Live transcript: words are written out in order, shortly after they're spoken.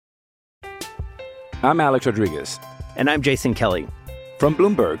I'm Alex Rodriguez. And I'm Jason Kelly. From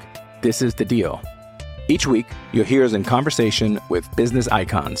Bloomberg, this is The Deal. Each week, you'll hear us in conversation with business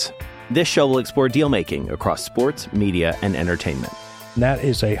icons. This show will explore deal-making across sports, media, and entertainment. That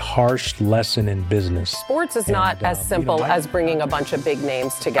is a harsh lesson in business. Sports is not as simple as bringing a bunch of big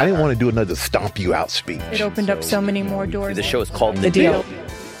names together. I didn't want to do another stomp you out speech. It opened up so many more doors. The show is called The Deal.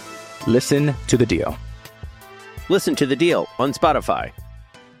 Listen to The Deal. Listen to The Deal on Spotify.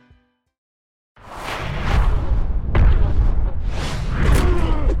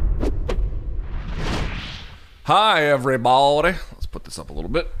 Hi, everybody. Let's put this up a little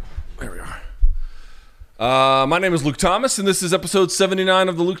bit. There we are. My name is Luke Thomas, and this is episode 79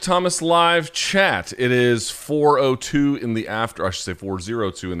 of the Luke Thomas Live Chat. It is 4:02 in the after. I should say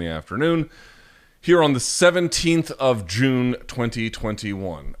 4:02 in the afternoon, here on the 17th of June,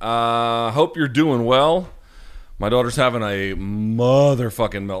 2021. Hope you're doing well. My daughter's having a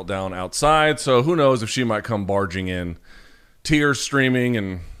motherfucking meltdown outside, so who knows if she might come barging in, tears streaming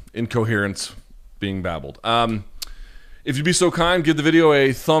and incoherence being babbled. If you'd be so kind, give the video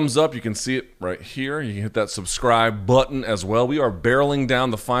a thumbs up. You can see it right here. You can hit that subscribe button as well. We are barreling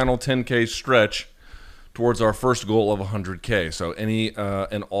down the final 10K stretch towards our first goal of 100K. So any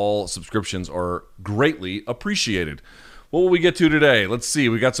and all subscriptions are greatly appreciated. What will we get to today? Let's see.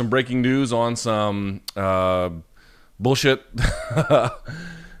 We got some breaking news on some bullshit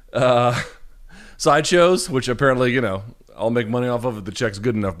sideshows, which apparently, I'll make money off of if the check's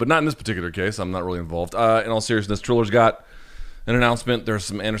good enough, but not in this particular case. I'm not really involved. In all seriousness, Triller's got an announcement. There's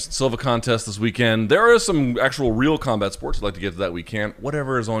some Anderson Silva contest this weekend. There is some actual real combat sports. I'd like to get to that. We can.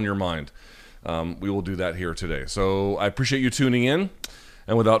 Whatever is on your mind, we will do that here today. So I appreciate you tuning in.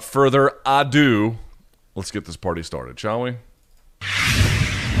 And without further ado, let's get this party started, shall we?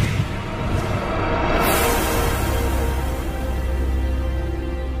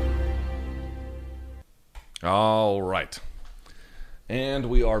 All right. And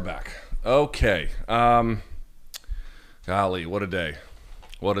we are back. Okay. Golly, what a day.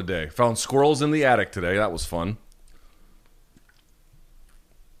 What a day. Found squirrels in the attic today. That was fun.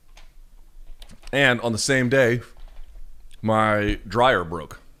 And on the same day, my dryer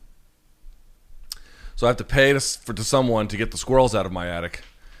broke. So I have to pay to someone to get the squirrels out of my attic,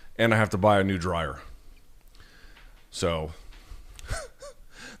 and I have to buy a new dryer. So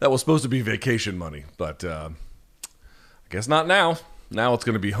that was supposed to be vacation money, but I guess not now. Now it's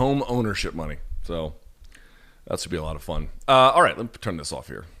going to be home ownership money. So that should be a lot of fun. All right, let me turn this off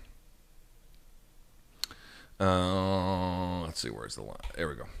here. Let's see, where's the line? There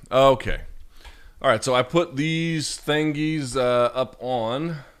we go. Okay. All right, so I put these thingies up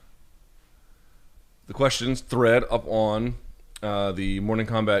on the questions thread up on the Morning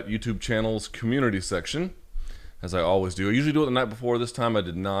Combat YouTube channel's community section, as I always do. I usually do it the night before. This time I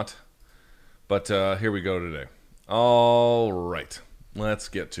did not. But here we go today. All right. Let's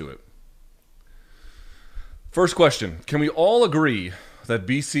get to it. First question. Can we all agree that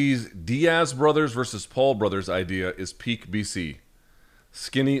BC's Diaz brothers versus Paul brothers idea is peak BC?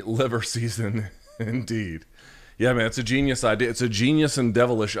 Skinny liver season, indeed. Yeah, man, it's a genius idea. It's a genius and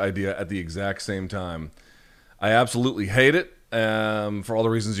devilish idea at the exact same time. I absolutely hate it for all the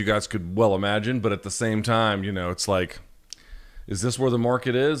reasons you guys could well imagine. But at the same time, it's like, is this where the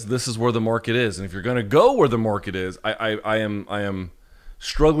market is? This is where the market is. And if you're going to go where the market is, I am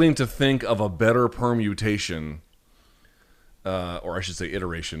struggling to think of a better permutation, or I should say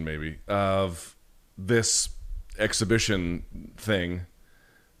iteration maybe, of this exhibition thing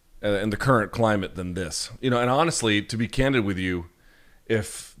in the current climate than this. And honestly, to be candid with you,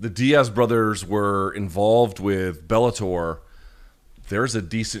 if the Diaz brothers were involved with Bellator, there's a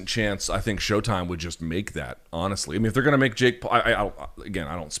decent chance I think Showtime would just make that, honestly. I mean, if they're going to make Jake Paul, I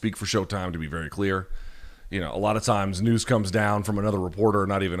don't speak for Showtime, to be very clear. A lot of times news comes down from another reporter,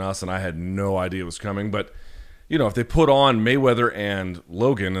 not even us, and I had no idea it was coming. But, if they put on Mayweather and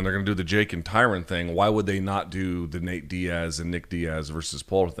Logan and they're going to do the Jake and Tyron thing, why would they not do the Nate Diaz and Nick Diaz versus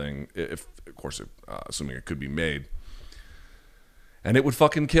Paul thing, if, of course, assuming it could be made? And it would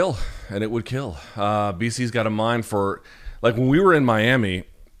fucking kill. And it would kill. BC's got a mind for... Like, when we were in Miami,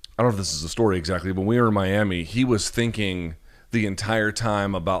 I don't know if this is the story exactly, but when we were in Miami, he was thinking the entire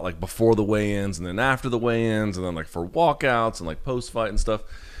time about, like, before the weigh-ins and then after the weigh-ins and then, like, for walkouts and, like, post-fight and stuff.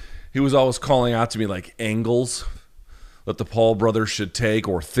 He was always calling out to me, like, angles that the Paul brothers should take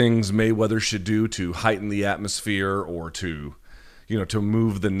or things Mayweather should do to heighten the atmosphere or to, to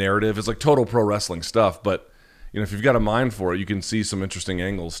move the narrative. It's like total pro wrestling stuff, but, if you've got a mind for it, you can see some interesting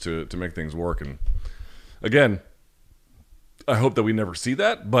angles to make things work. And, again... I hope that we never see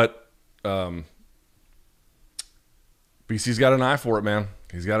that, but BC's got an eye for it, man.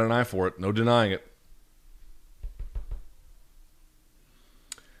 He's got an eye for it. No denying it.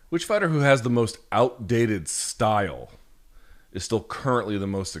 Which fighter who has the most outdated style is still currently the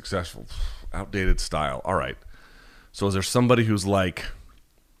most successful? Outdated style. All right. So is there somebody who's like,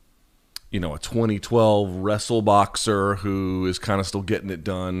 a 2012 wrestle boxer who is kind of still getting it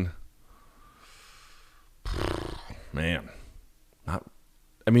done? Man.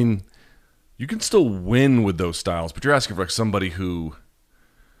 You can still win with those styles, but you're asking for like somebody who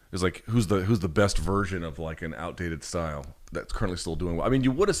is like, who's the best version of like an outdated style that's currently still doing well. I mean,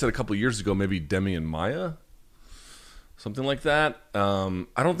 you would have said a couple of years ago, maybe Demian Maia, something like that. I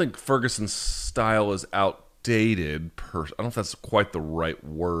don't think Ferguson's style is outdated. I don't know if that's quite the right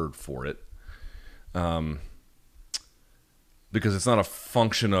word for it. Because it's not a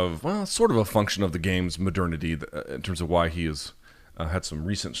function of, well, it's sort of a function of the game's modernity in terms of why he has had some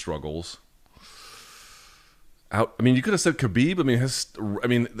recent struggles. You could have said Khabib.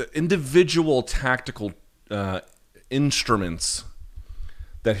 The individual tactical instruments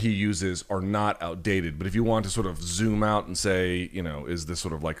that he uses are not outdated. But if you want to sort of zoom out and say, is this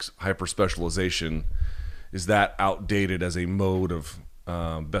sort of like hyper specialization, is that outdated as a mode of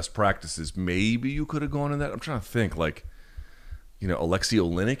best practices? Maybe you could have gone in that. I'm trying to think. Like, Alexei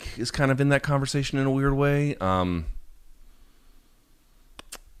Oleinik is kind of in that conversation in a weird way. But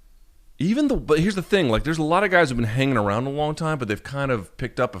here's the thing, like there's a lot of guys who've been hanging around a long time, but they've kind of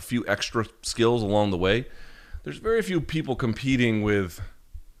picked up a few extra skills along the way. There's very few people competing with,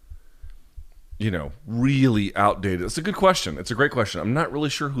 really outdated. It's a good question. It's a great question. I'm not really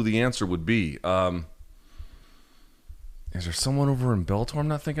sure who the answer would be. Is there someone over in Bellator I'm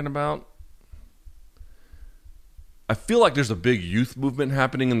not thinking about? I feel like there's a big youth movement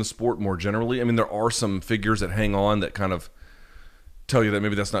happening in the sport more generally. I mean, there are some figures that hang on that kind of tell you that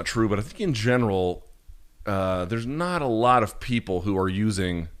maybe that's not true, but I think in general, there's not a lot of people who are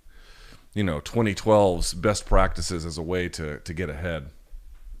using, 2012's best practices as a way to get ahead.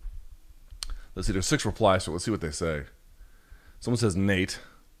 Let's see, there's 6 replies, so let's see what they say. Someone says Nate,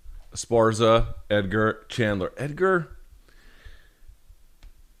 Esparza, Edgar, Chandler. Edgar's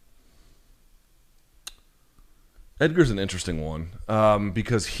an interesting one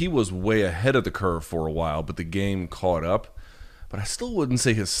because he was way ahead of the curve for a while, but the game caught up. But I still wouldn't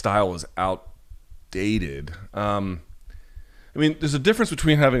say his style is outdated. There's a difference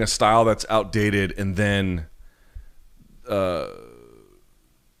between having a style that's outdated and then,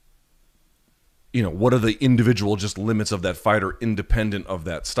 what are the individual just limits of that fighter independent of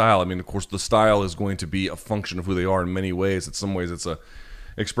that style? I mean, of course, the style is going to be a function of who they are in many ways. In some ways, it's a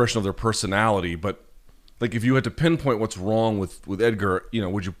expression of their personality. But like, if you had to pinpoint what's wrong with Edgar,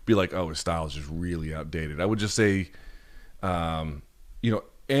 would you be like, oh, his style is just really outdated? I would just say,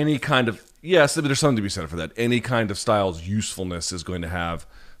 any kind of, yes, there's something to be said for that. Any kind of style's usefulness is going to have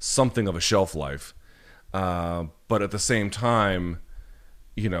something of a shelf life. But at the same time,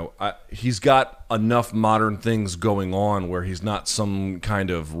 he's got enough modern things going on where he's not some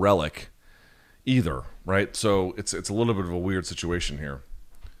kind of relic either, right? So it's a little bit of a weird situation here.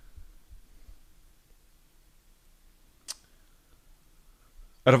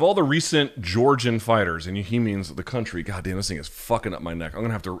 Out of all the recent Georgian fighters, and he means the country, God damn, this thing is fucking up my neck. I'm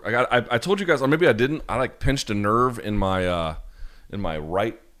gonna have to. I told you guys, or maybe I didn't. I like pinched a nerve in my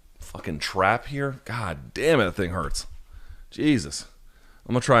right fucking trap here. God damn it, that thing hurts. Jesus,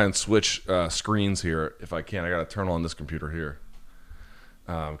 I'm gonna try and switch screens here if I can. I gotta turn on this computer here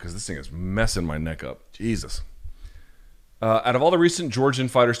because this thing is messing my neck up. Jesus. Out of all the recent Georgian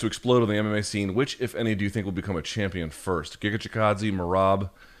fighters to explode on the MMA scene, which, if any, do you think will become a champion first? Giga Chikadze,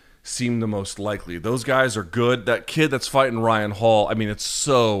 Merab seem the most likely. Those guys are good. That kid that's fighting Ryan Hall, it's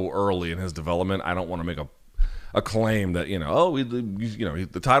so early in his development. I don't want to make a claim that,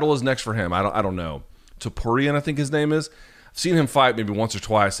 the title is next for him. I don't know. Topurian, I think his name is. I've seen him fight maybe once or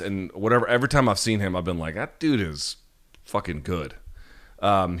twice, and every time I've seen him, I've been like, that dude is fucking good.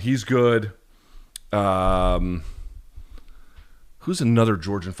 He's good. Who's another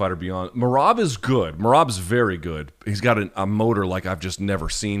Georgian fighter beyond? Merab is good. Merab's very good. He's got a motor like I've just never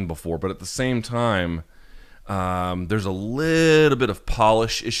seen before. But at the same time, there's a little bit of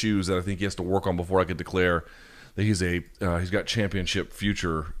polish issues that I think he has to work on before I could declare that he's got championship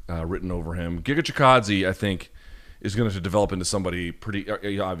future written over him. Giga Chikadze, I think, is going to develop into somebody pretty.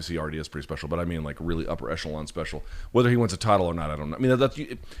 Obviously, he already is pretty special, but I mean like really upper echelon special. Whether he wins a title or not, I don't know.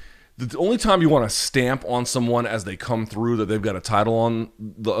 The only time you want to stamp on someone as they come through that they've got a title on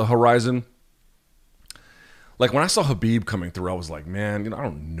the horizon, like when I saw Khabib coming through, I was like, man, I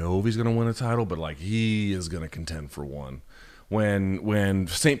don't know if he's going to win a title, but like he is going to contend for one. When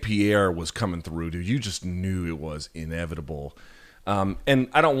St. Pierre was coming through, dude, you just knew it was inevitable. And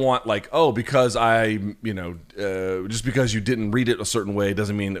I don't want because just because you didn't read it a certain way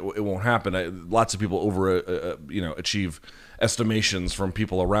doesn't mean it won't happen. Lots of people achieve estimations from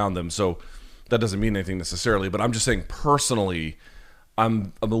people around them, so that doesn't mean anything necessarily. But I'm just saying personally,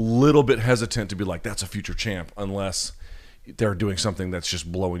 I'm a little bit hesitant to be like, that's a future champ, unless they're doing something that's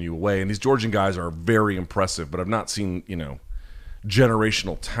just blowing you away. And these Georgian guys are very impressive, but I've not seen,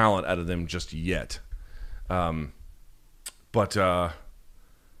 generational talent out of them just yet. But yeah,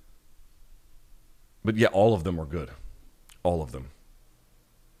 all of them are good. All of them.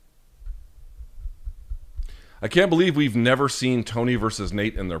 I can't believe we've never seen Tony versus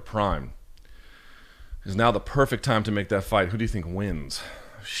Nate in their prime. Is now the perfect time to make that fight. Who do you think wins?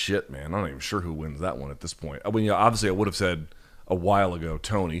 Shit, man. I'm not even sure who wins that one at this point. I mean, obviously I would have said a while ago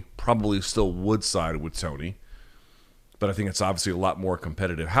Tony. Probably still would side with Tony. But I think it's obviously a lot more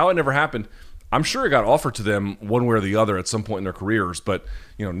competitive. How it never happened, I'm sure it got offered to them one way or the other at some point in their careers. But,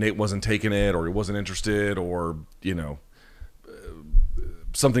 Nate wasn't taking it, or he wasn't interested, or,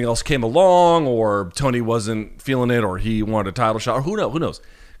 something else came along, or Tony wasn't feeling it, or he wanted a title shot, or who knows.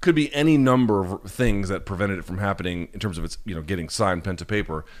 Could be any number of things that prevented it from happening in terms of its, getting signed pen to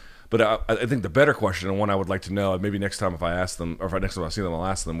paper. But I think the better question, and one I would like to know, maybe next time if I ask them, or if next time I see them, I'll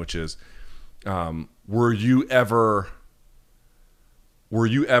ask them, which is, were you ever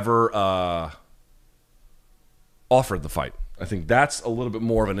offered the fight? I think that's a little bit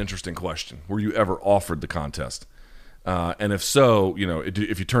more of an interesting question. Were you ever offered the contest? And if so,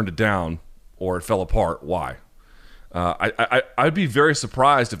 if you turned it down or it fell apart, why? I'd be very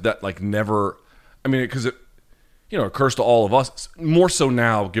surprised if that never. I mean, because it occurs to all of us more so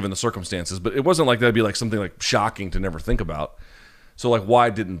now given the circumstances. But it wasn't like that'd be something shocking to never think about. So why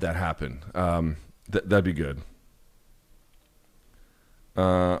didn't that happen? That'd be good.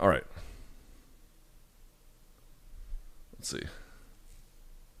 All right. Let's see.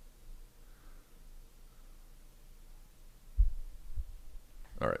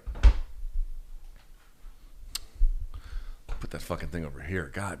 All right. Put that fucking thing over here.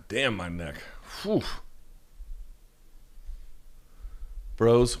 God damn my neck. Whew.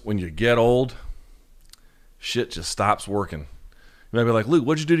 Bros, when you get old, shit just stops working. You might be like, Luke,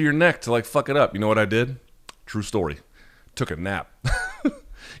 what'd you do to your neck to fuck it up? You know what I did? True story. Took a nap.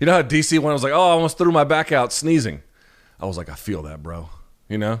 You know how DC when I was like, oh, I almost threw my back out sneezing. I was like, I feel that, bro.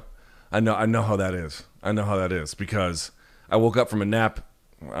 I know how that is. I know how that is because I woke up from a nap.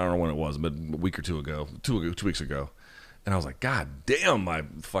 I don't know when it was, but a week or two weeks ago. And I was like, God damn, my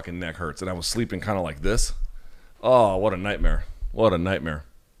fucking neck hurts. And I was sleeping kind of like this. Oh, what a nightmare. What a nightmare.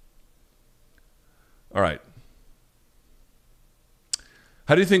 All right.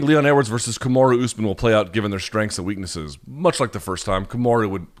 How do you think Leon Edwards versus Kamaru Usman will play out given their strengths and weaknesses? Much like the first time, Kamaru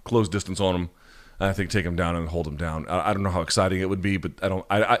would close distance on him. And I think take him down and hold him down. I don't know how exciting it would be, but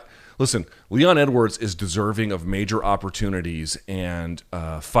listen, Leon Edwards is deserving of major opportunities and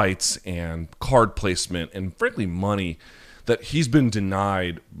fights and card placement and frankly money that he's been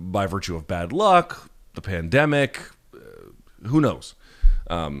denied by virtue of bad luck, the pandemic, who knows.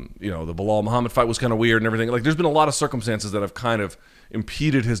 The Bilal Muhammad fight was kind of weird and everything. There's been a lot of circumstances that have kind of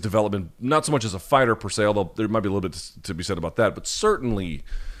impeded his development, not so much as a fighter per se, although there might be a little bit to be said about that, but certainly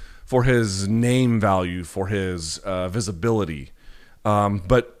for his name value, for his visibility.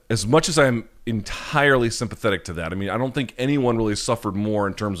 But as much as I'm entirely sympathetic to that, I mean, I don't think anyone really suffered more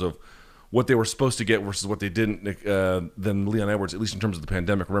in terms of what they were supposed to get versus what they didn't than Leon Edwards, at least in terms of the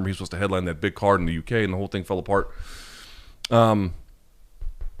pandemic. Remember, he was supposed to headline that big card in the UK, and the whole thing fell apart. But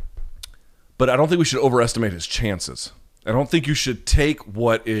I don't think we should overestimate his chances. I don't think you should take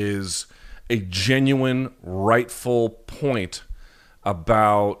what is a genuine, rightful point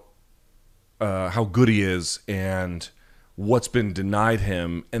about how good he is and what's been denied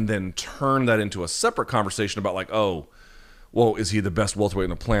him, and then turn that into a separate conversation about is he the best welterweight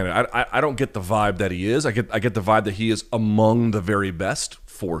on the planet? I don't get the vibe that he is. I get the vibe that he is among the very best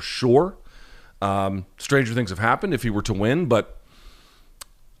for sure. Stranger things have happened if he were to win, but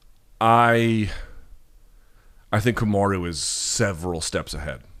I think Kamaru is several steps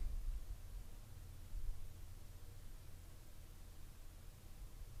ahead.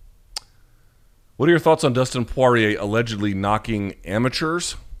 What are your thoughts on Dustin Poirier allegedly knocking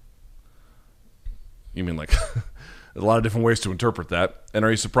amateurs? You mean a lot of different ways to interpret that. And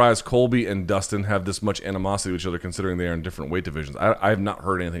are you surprised Colby and Dustin have this much animosity with each other considering they are in different weight divisions? I have not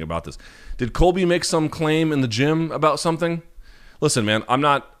heard anything about this. Did Colby make some claim in the gym about something? Listen, man, I'm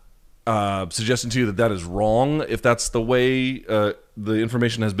not suggesting to you that is wrong if that's the way the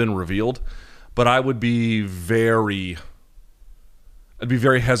information has been revealed. But I would be very... I'd be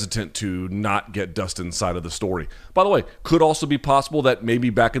very hesitant to not get Dustin's side of the story. By the way, could also be possible that maybe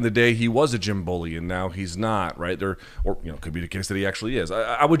back in the day he was a gym bully and now he's not, right? Or could be the case that he actually is.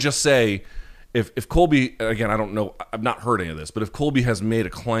 I would just say, if Colby, again, I don't know, I've not heard any of this, but if Colby has made a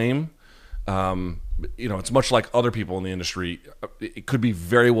claim, it's much like other people in the industry. It could be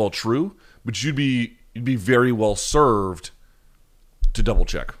very well true, but you'd be very well served to double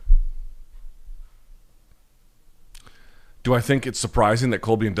check. Do I think it's surprising that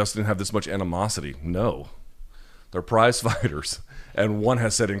Colby and Dustin have this much animosity? No. They're prize fighters. And one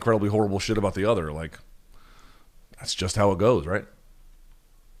has said incredibly horrible shit about the other. Like, that's just how it goes, right?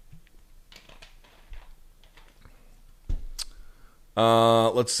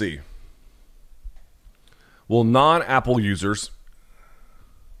 Let's see. Will non-Apple users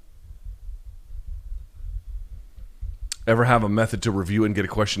ever have a method to review and get a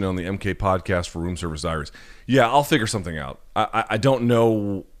question on the MK podcast for Room Service Diaries? Yeah, I'll figure something out. I don't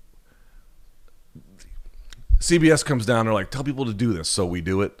know. CBS comes down, they're like, tell people to do this, so we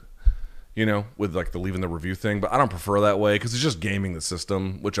do it, with like the leaving the review thing. But I don't prefer that way because it's just gaming the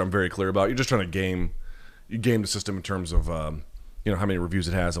system, which I'm very clear about. You're just trying to game the system in terms of how many reviews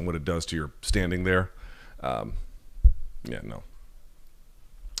it has and what it does to your standing there. No.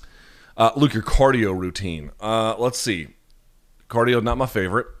 Luke, your cardio routine. Let's see. Cardio, not my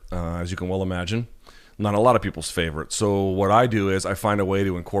favorite, as you can well imagine. Not a lot of people's favorite. So what I do is I find a way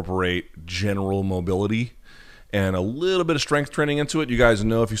to incorporate general mobility and a little bit of strength training into it. You guys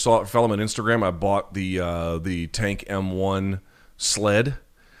know, if you follow me on Instagram, I bought the Tank M1 sled.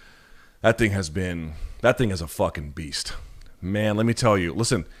 That thing is a fucking beast. Man, let me tell you.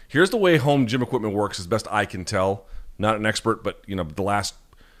 Listen, here's the way home gym equipment works as best I can tell. Not an expert, but the last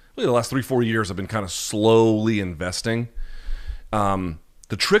 3-4 years I've been kind of slowly investing.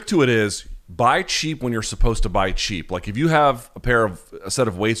 The trick to it is buy cheap when you're supposed to buy cheap. Like if you have a set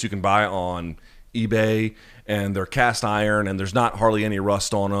of weights you can buy on eBay and they're cast iron and there's not hardly any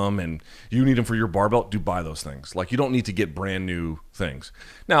rust on them and you need them for your barbell, do buy those things. Like you don't need to get brand new things.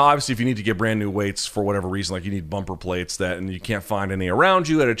 Now, obviously, if you need to get brand new weights for whatever reason, like you need bumper plates and you can't find any around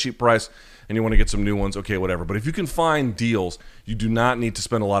you at a cheap price and you want to get some new ones, okay, whatever. But if you can find deals, you do not need to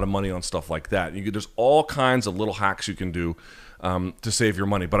spend a lot of money on stuff like that. There's all kinds of little hacks you can do to save your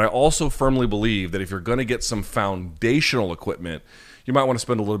money. But I also firmly believe that if you're going to get some foundational equipment, you might want to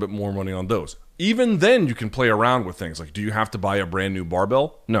spend a little bit more money on those. Even then, you can play around with things. Like, do you have to buy a brand new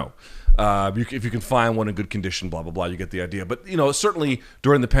barbell? No. If you can find one in good condition, blah, blah, blah, you get the idea. But, certainly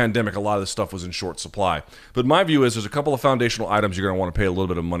during the pandemic, a lot of this stuff was in short supply. But my view is there's a couple of foundational items you're going to want to pay a little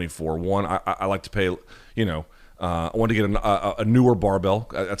bit of money for. One, I like to pay, I want to get a newer barbell.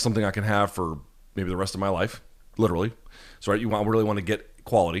 That's something I can have for maybe the rest of my life, literally. So you really want to get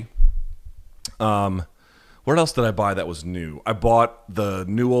quality. What else did I buy that was new? I bought the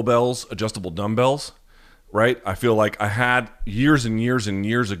Newell adjustable dumbbells, right? I feel like I had years and years and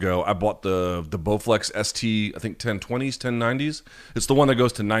years ago, I bought the Bowflex ST, I think 1020s, 1090s. It's the one that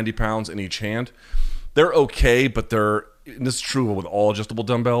goes to 90 pounds in each hand. They're okay, but and this is true with all adjustable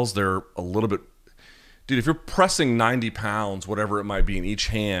dumbbells, they're a little bit, dude, if you're pressing 90 pounds, whatever it might be in each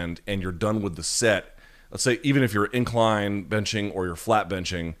hand, and you're done with the set, let's say even if you're incline benching or you're flat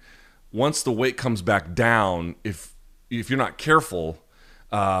benching, once the weight comes back down, if you're not careful,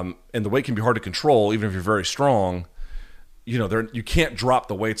 and the weight can be hard to control, even if you're very strong, you can't drop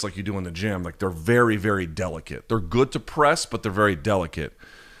the weights like you do in the gym. Like they're very, very delicate. They're good to press, but they're very delicate.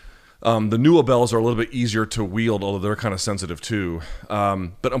 The Newell bells are a little bit easier to wield, although they're kind of sensitive too.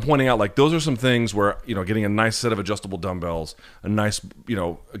 But I'm pointing out, like, those are some things where, getting a nice set of adjustable dumbbells, a nice,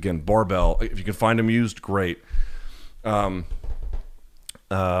 again, barbell, if you can find them used, great.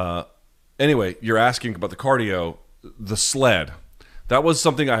 Anyway, you're asking about the cardio, the sled. That was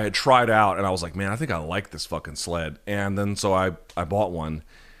something I had tried out, and I was like, man, I think I like this fucking sled. And then so I bought one.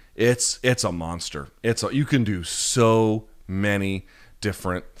 It's a monster. You can do so many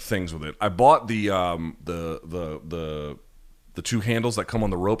different things with it. I bought the two handles that come on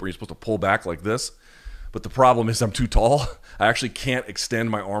the rope where you're supposed to pull back like this. But the problem is I'm too tall. I actually can't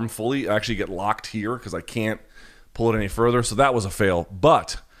extend my arm fully. I actually get locked here because I can't pull it any further. So that was a fail.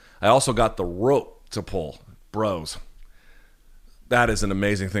 But I also got the rope to pull. Bros, that is an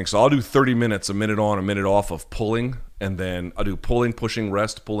amazing thing. So I'll do 30 minutes, a minute on, a minute off of pulling, and then I'll do pulling, pushing,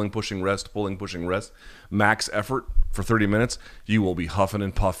 rest, pulling, pushing, rest, pulling, pushing, rest. Max effort for 30 minutes. You will be huffing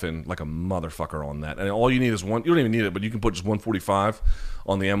and puffing like a motherfucker on that. And all you need is one. You don't even need it, but you can put just 145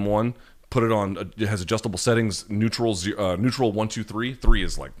 on the M1. Put it on. It has adjustable settings. Neutral 1, 2, 3. 3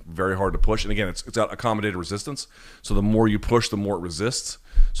 is like very hard to push, and again, it's got accommodated resistance. So the more you push, the more it resists.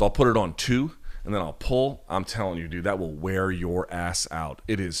 So I'll put it on 2, and then I'll pull. I'm telling you, dude, that will wear your ass out.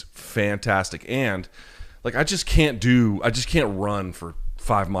 It is fantastic. And like I just can't run for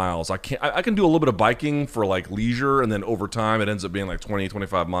 5 miles. I can do a little bit of biking for like leisure, and then over time it ends up being like 20,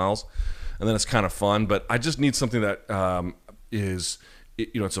 25 miles. And then it's kind of fun, but I just need something that it's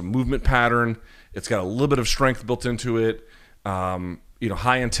a movement pattern. It's got a little bit of strength built into it.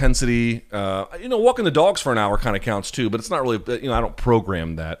 High intensity. Walking the dogs for an hour kind of counts too, but it's not really, I don't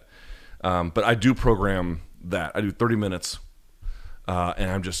program that. But I do program that. I do 30 minutes.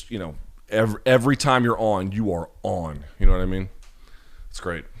 And I'm just, every time you're on, you are on. You know what I mean? It's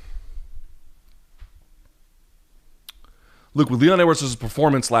great. Luke, with Leon Edwards'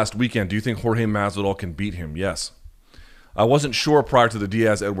 performance last weekend, do you think Jorge Masvidal can beat him? Yes. I wasn't sure prior to the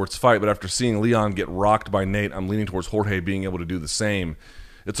Diaz-Edwards fight, but after seeing Leon get rocked by Nate, I'm leaning towards Jorge being able to do the same.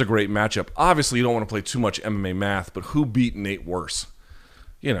 It's a great matchup. Obviously, you don't want to play too much MMA math, but who beat Nate worse?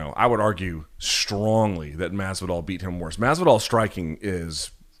 I would argue strongly that Masvidal beat him worse. Masvidal's striking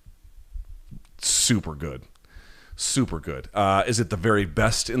is super good. Super good. Is it the very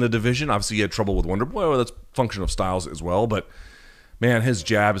best in the division? Obviously, he had trouble with Wonderboy. Well, that's a function of styles as well. But man, his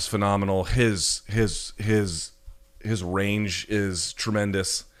jab is phenomenal. His range is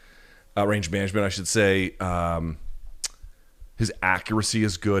tremendous. Range management, I should say. His accuracy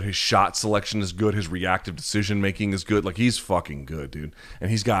is good. His shot selection is good. His reactive decision making is good. Like, he's fucking good, dude.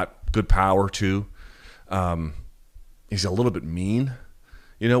 And he's got good power too. He's a little bit mean.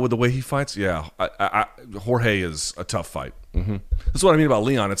 With the way he fights, yeah. Jorge is a tough fight. Mm-hmm. That's what I mean about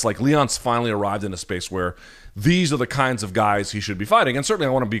Leon. It's like Leon's finally arrived in a space where these are the kinds of guys he should be fighting. And certainly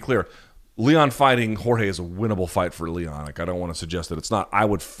I want to be clear, Leon fighting Jorge is a winnable fight for Leon. Like, I don't want to suggest that it's not. I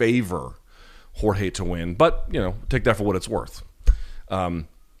would favor Jorge to win, but, take that for what it's worth.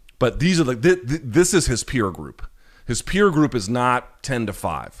 But these are this is his peer group. His peer group is not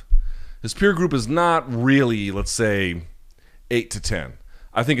 10-5. His peer group is not really, let's say, 8-10.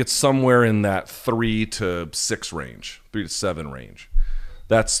 I think it's somewhere in that 3-6 range, 3-7 range.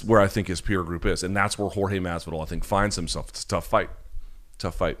 That's where I think his peer group is, and that's where Jorge Masvidal, I think, finds himself. It's a tough fight.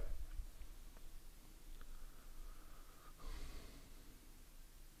 Tough fight.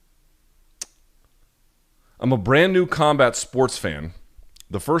 I'm a brand new combat sports fan.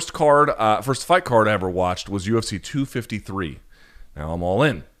 The first fight card I ever watched was UFC 253. Now I'm all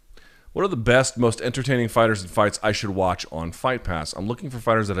in. What are the best, most entertaining fighters and fights I should watch on Fight Pass? I'm looking for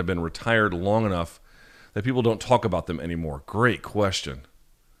fighters that have been retired long enough that people don't talk about them anymore. Great question.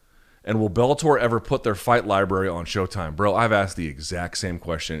 And will Bellator ever put their fight library on Showtime? Bro, I've asked the exact same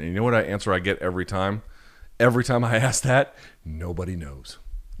question. And you know what answer I get every time? Every time I ask that, nobody knows.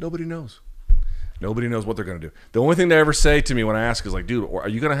 Nobody knows. Nobody knows what they're going to do. The only thing they ever say to me when I ask is like, dude, are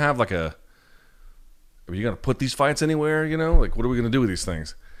you going to have are you going to put these fights anywhere? Like, what are we going to do with these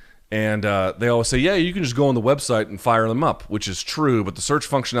things? And they always say, yeah, you can just go on the website and fire them up, which is true, but the search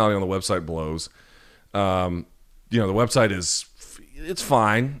functionality on the website blows. The website it's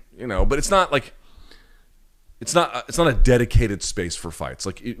fine, but it's not like, it's not a dedicated space for fights.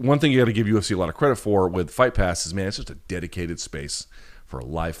 Like, one thing you got to give UFC a lot of credit for with Fight Pass is, man, it's just a dedicated space for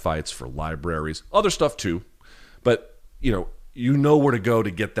live fights, for libraries, other stuff too. But, you know where to go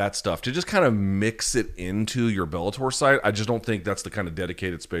to get that stuff. To just kind of mix it into your Bellator site, I just don't think that's the kind of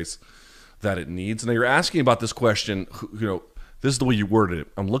dedicated space that it needs. Now, you're asking about this question, this is the way you worded it.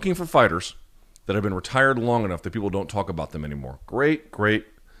 I'm looking for fighters that have been retired long enough that people don't talk about them anymore. Great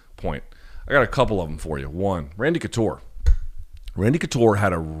point. I got a couple of them for you. One, Randy Couture. Randy Couture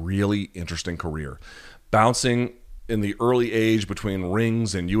had a really interesting career, bouncing in the early age between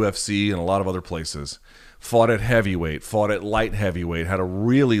rings and UFC and a lot of other places. Fought at heavyweight, fought at light heavyweight, had a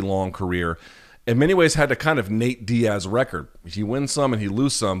really long career. In many ways had a kind of Nate Diaz record. He wins some and he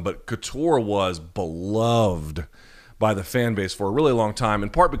loses some, but Couture was beloved by the fan base for a really long time, in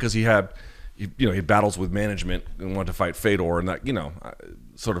part because he had battles with management and wanted to fight Fedor, and that,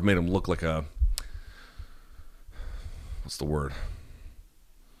 sort of made him look like a, what's the word?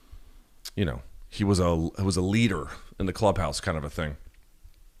 He was a leader in the clubhouse kind of a thing.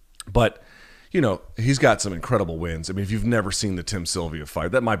 But he's got some incredible wins. I mean, if you've never seen the Tim Sylvia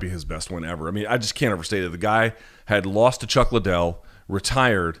fight, that might be his best win ever. I mean, I just can't overstate it. The guy had lost to Chuck Liddell,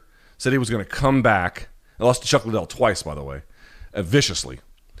 retired, said he was going to come back. I lost to Chuck Liddell twice, by the way, viciously.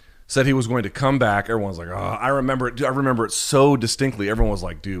 Said he was going to come back. Everyone's like, oh, I remember it. I remember it so distinctly. Everyone was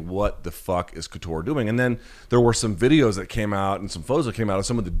like, dude, what the fuck is Couture doing? And then there were some videos that came out and some photos that came out of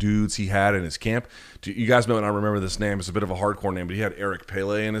some of the dudes he had in his camp. You guys know, and I remember this name. It's a bit of a hardcore name, but he had Eric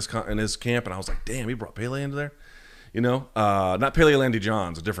Pele in his camp, and I was like, damn, he brought Pele into there? Not Pele Landy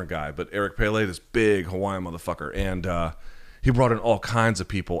Johns, a different guy, but Eric Pele, this big Hawaiian motherfucker. And He brought in all kinds of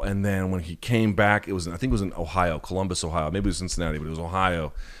people, and then when he came back, I think it was in Ohio, Columbus, Ohio. Maybe it was Cincinnati, but it was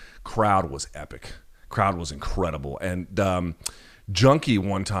Ohio. Crowd was epic. Crowd was incredible. And Junkie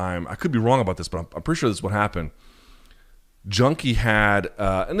one time, I could be wrong about this, but I'm pretty sure this is what happened. Junkie had,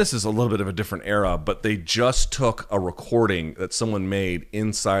 and this is a little bit of a different era, but they just took a recording that someone made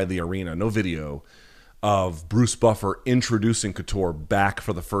inside the arena, no video, of Bruce Buffer introducing Couture back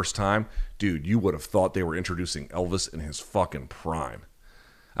for the first time. Dude, you would have thought they were introducing Elvis in his fucking prime.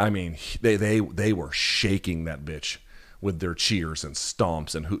 I mean, they were shaking that bitch with their cheers and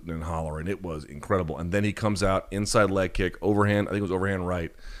stomps and hooting and hollering. It was incredible. And then he comes out, inside leg kick, overhand, I think it was overhand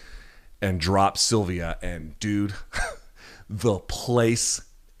right, and drops Sylvia. And dude, the place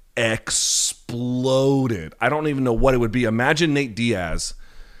exploded. I don't even know what it would be. Imagine Nate Diaz,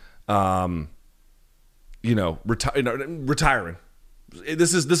 retiring.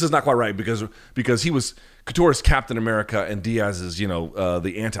 This is not quite right because Couture is Captain America and Diaz is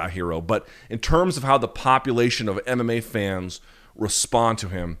the anti-hero. But in terms of how the population of MMA fans respond to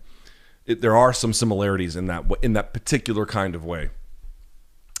him, there are some similarities in that particular kind of way.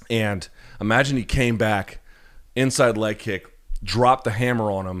 And imagine he came back, inside leg kick, dropped the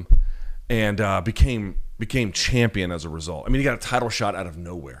hammer on him, and became champion as a result. I mean, he got a title shot out of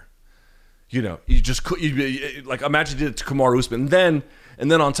nowhere. You just imagine he did it to Kamaru Usman, and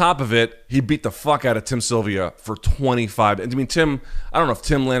then on top of it, he beat the fuck out of Tim Sylvia for 25. I mean, I don't know if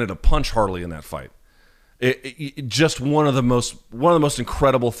Tim landed a punch hardly in that fight. It just one of the most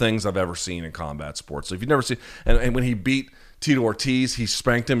incredible things I've ever seen in combat sports. So if you've never seen, and when he beat Tito Ortiz, he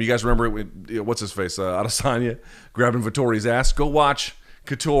spanked him. You guys remember it? What's his face? Adesanya grabbing Vittori's ass. Go watch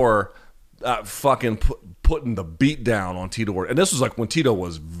Couture fucking putting the beat down on Tito Ortiz. And this was like when Tito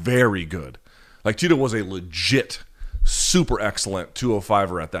was very good. Like Tito was a legit, super excellent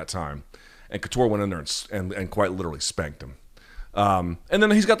 205er at that time. And Couture went in there and quite literally spanked him. And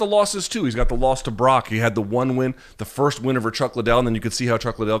then he's got the losses too. He's got the loss to Brock. He had the one win, the first win over Chuck Liddell, and then you could see how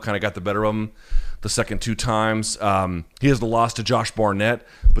Chuck Liddell kind of got the better of him the second two times. He has the loss to Josh Barnett,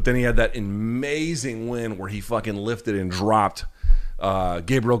 but then he had that amazing win where he fucking lifted and dropped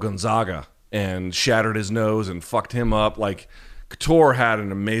Gabriel Gonzaga and shattered his nose and fucked him up. Like, Couture had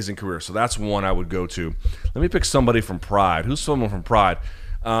an amazing career, so that's one I would go to. Let me pick somebody from Pride. Who's someone from Pride?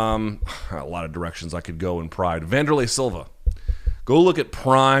 A lot of directions I could go in Pride. Vanderlei Silva. Go look at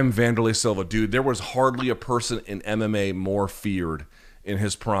prime Vanderlei Silva. Dude, there was hardly a person in MMA more feared in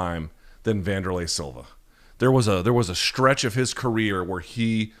his prime than Vanderlei Silva. There was a stretch of his career where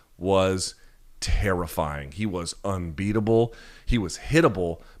he was terrifying. He was unbeatable. He was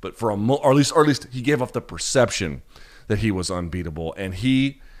hittable, but or at least he gave off the perception that he was unbeatable. And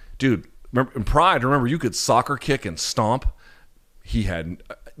dude, remember, in Pride, remember, you could soccer kick and stomp. He had...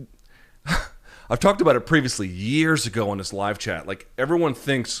 I've talked about it previously years ago on this live chat. Like, everyone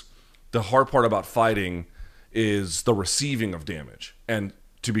thinks the hard part about fighting is the receiving of damage. And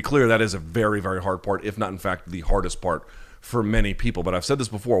to be clear, that is a very, very hard part, if not, in fact, the hardest part for many people. But I've said this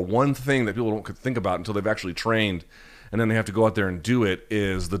before, one thing that people don't think about until they've actually trained and then they have to go out there and do it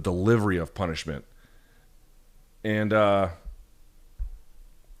is the delivery of punishment. And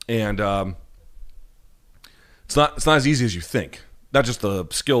it's not as easy as you think. Not just the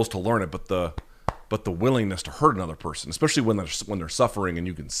skills to learn it, but the willingness to hurt another person, especially when they're suffering and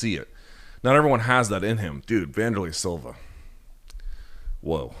you can see it. Not everyone has that in him. Dude, Vanderlei Silva.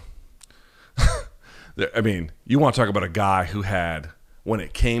 Whoa. I mean, you want to talk about a guy who had, when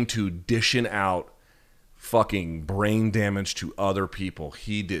it came to dishing out fucking brain damage to other people,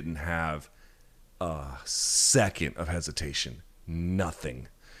 he didn't have a second of hesitation. Nothing.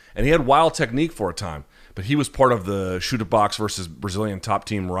 And he had wild technique for a time, but he was part of the shoot a box versus Brazilian top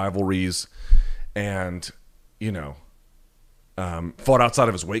team rivalries, and fought outside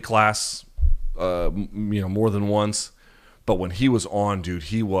of his weight class, more than once. But when he was on, dude,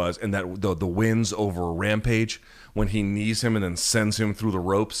 he was, and that the wins over Rampage when he knees him and then sends him through the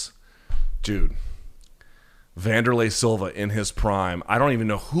ropes, dude. Vanderlei Silva in his prime. I don't even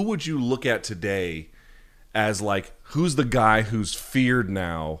know who would you look at today as like, who's the guy who's feared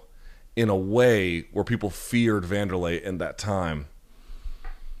now in a way where people feared Vanderlei in that time.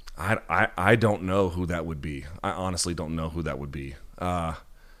 I don't know who that would be. I honestly don't know who that would be.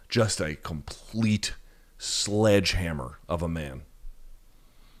 Just a complete sledgehammer of a man.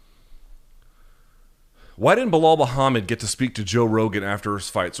 Why didn't Bilal Muhammad get to speak to Joe Rogan after his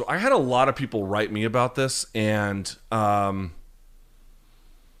fight? So I had a lot of people write me about this, and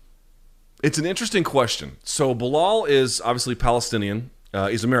it's an interesting question. So Bilal is obviously Palestinian.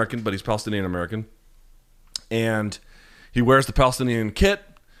 He's American, but he's Palestinian-American. And he wears the Palestinian kit.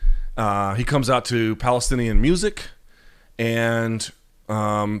 He comes out to Palestinian music. and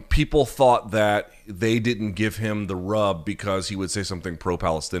people thought that they didn't give him the rub because he would say something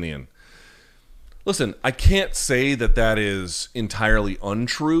pro-Palestinian. Listen, I can't say that that is entirely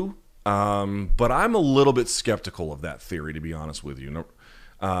untrue, but I'm a little bit skeptical of that theory, to be honest with you.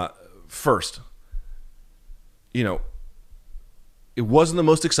 First, it wasn't the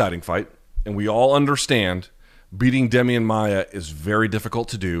most exciting fight, and we all understand beating Demian Maia is very difficult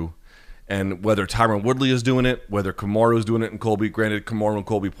to do. And whether Tyron Woodley is doing it, whether Kamaru is doing it, and Colby, granted, Kamaru and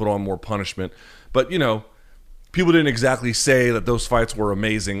Colby put on more punishment. But, people didn't exactly say that those fights were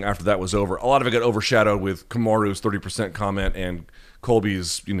amazing after that was over. A lot of it got overshadowed with Kamaru's 30% comment and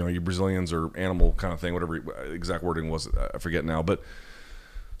Colby's, you Brazilians or animal kind of thing, whatever exact wording was, I forget now. But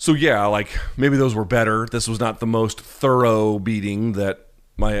so, yeah, maybe those were better. This was not the most thorough beating that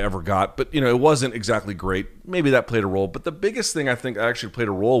Maia ever got. But, it wasn't exactly great. Maybe that played a role. But the biggest thing I think actually played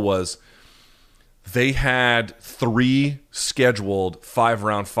a role was they had 3 scheduled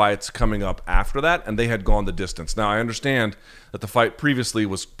 5-round fights coming up after that, and they had gone the distance. Now, I understand that the fight previously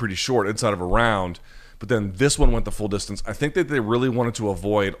was pretty short, inside of a round, but then this one went the full distance. I think that they really wanted to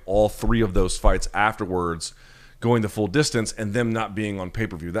avoid all 3 of those fights afterwards going the full distance and them not being on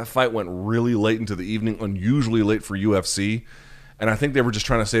pay-per-view. That fight went really late into the evening, unusually late for UFC, and I think they were just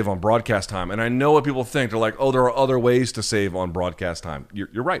trying to save on broadcast time. And I know what people think. They're like, oh, there are other ways to save on broadcast time.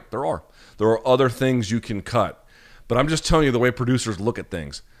 You're right, there are. There are other things you can cut. But I'm just telling you the way producers look at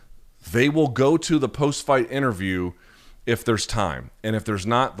things. They will go to the post-fight interview if there's time. And if there's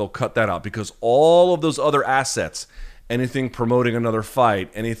not, they'll cut that out. Because all of those other assets, anything promoting another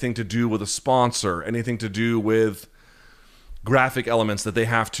fight, anything to do with a sponsor, anything to do with graphic elements that they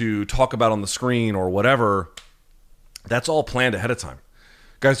have to talk about on the screen or whatever, that's all planned ahead of time.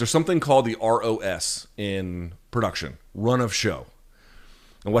 Guys, there's something called the ROS in production, run of show.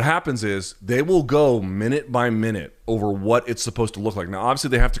 And what happens is they will go minute by minute over what it's supposed to look like. Now, obviously,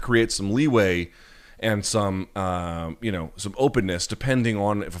 they have to create some leeway and some openness depending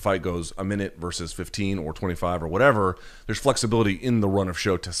on if a fight goes a minute versus 15 or 25 or whatever. There's flexibility in the run of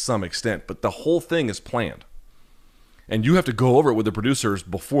show to some extent, but the whole thing is planned. And you have to go over it with the producers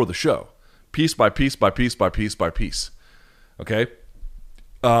before the show, piece by piece by piece by piece by piece. Okay?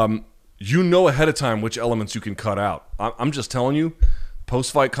 Ahead of time which elements you can cut out. I'm just telling you,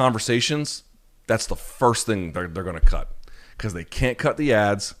 post-fight conversations, that's the first thing they're going to cut because they can't cut the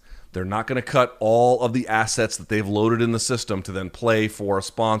ads. They're not going to cut all of the assets that they've loaded in the system to then play for a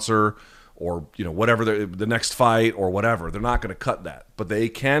sponsor or whatever the next fight or whatever. They're not going to cut that. But they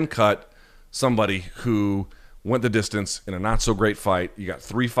can cut somebody who went the distance in a not-so-great fight. You got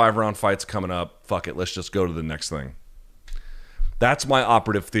 3 5-round fights coming up. Fuck it, let's just go to the next thing. That's my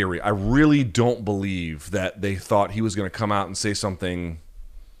operative theory. I really don't believe that they thought he was going to come out and say something,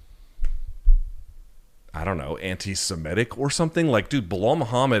 I don't know, anti-Semitic or something. Like, dude, Bilal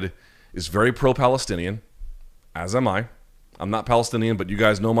Muhammad is very pro-Palestinian, as am I. I'm not Palestinian, but you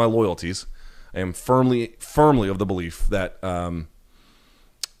guys know my loyalties. I am firmly of the belief that,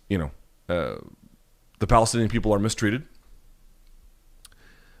 the Palestinian people are mistreated.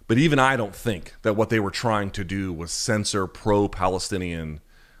 But even I don't think that what they were trying to do was censor pro-Palestinian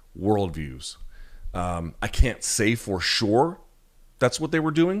worldviews. I can't say for sure that's what they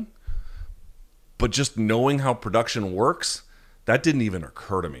were doing, but just knowing how production works, that didn't even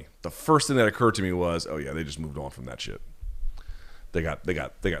occur to me. The first thing that occurred to me was, oh yeah, they just moved on from that shit. They got 3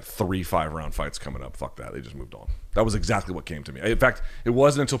 5-round fights coming up. Fuck that. They just moved on. That was exactly what came to me. In fact, it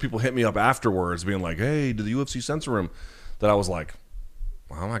wasn't until people hit me up afterwards being like, hey, did the UFC censor him? That I was like,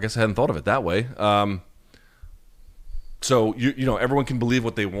 well, I guess I hadn't thought of it that way. So everyone can believe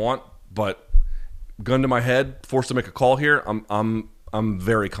what they want, but gun to my head, forced to make a call here. I'm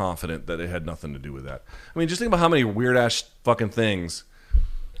very confident that it had nothing to do with that. I mean, just think about how many weird ass fucking things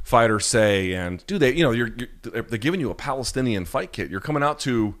fighters say, and dude, they're giving you a Palestinian fight kit. You're coming out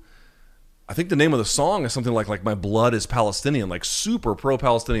to, I think the name of the song is something like "My Blood is Palestinian," like super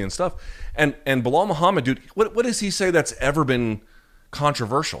pro-Palestinian stuff. And Bilal Muhammad, dude, what does he say that's ever been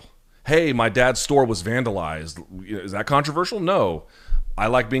controversial? Hey, my dad's store was vandalized. Is that controversial? No. I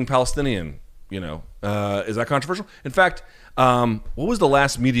like being Palestinian. Is that controversial? In fact, what was the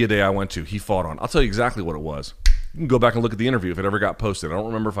last media day I went to he fought on? I'll tell you exactly what it was. You can go back and look at the interview if it ever got posted. I don't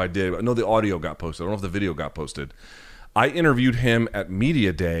remember if I did. I know the audio got posted. I don't know if the video got posted. I interviewed him at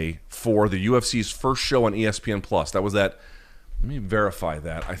media day for the UFC's first show on ESPN+. That was that. Let me verify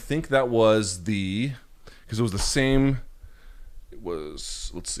that. I think that was because it was the same. It was,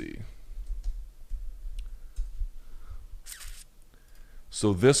 let's see.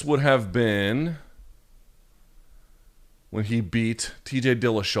 So this would have been when he beat TJ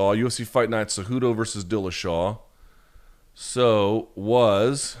Dillashaw, UFC Fight Night, Cejudo versus Dillashaw. So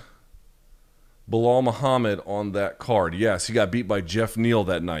was Bilal Muhammad on that card? Yes, he got beat by Jeff Neal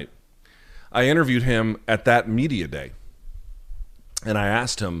that night. I interviewed him at that media day, and I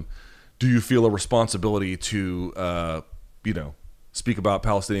asked him, do you feel a responsibility to, speak about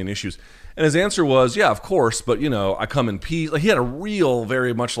Palestinian issues? And his answer was, yeah, of course, but, I come in peace. Like, he had a real,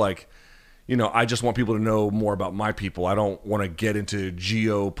 very much like, I just want people to know more about my people. I don't want to get into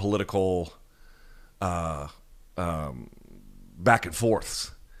geopolitical back and forths.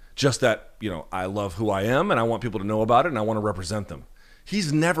 Just that, I love who I am and I want people to know about it and I want to represent them.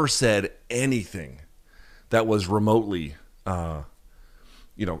 He's never said anything that was remotely, to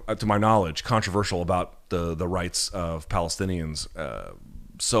my knowledge, controversial about the rights of Palestinians.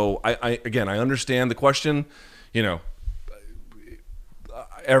 So I understand the question.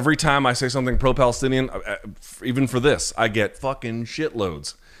 Every time I say something pro-Palestinian, even for this, I get fucking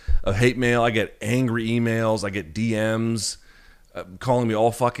shitloads of hate mail. I get angry emails. I get DMs calling me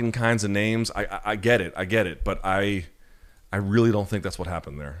all fucking kinds of names. I get it, but I really don't think that's what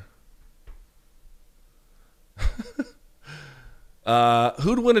happened there.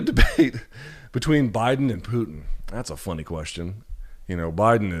 Who'd win a debate between Biden and Putin? That's a funny question.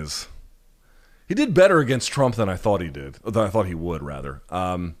 Biden he did better against Trump than I thought he did. Than I thought he would, rather.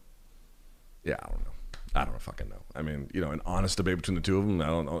 I don't know. I don't fucking know. I mean, an honest debate between the two of them, I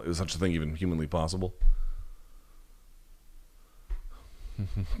don't know. Is such a thing even humanly possible?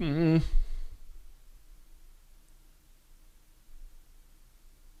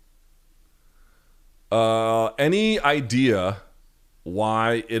 Any idea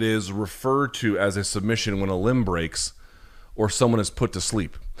why it is referred to as a submission when a limb breaks or someone is put to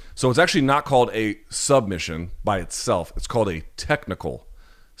sleep? So it's actually not called a submission by itself. It's called a technical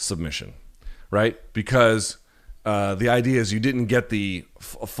submission, right? Because the idea is you didn't get the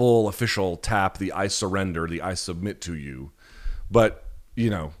full official tap, the I surrender, the I submit to you, but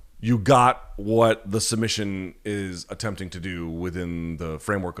you got what the submission is attempting to do within the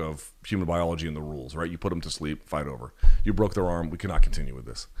framework of human biology and the rules, right? You put them to sleep, fight over. You broke their arm, we cannot continue with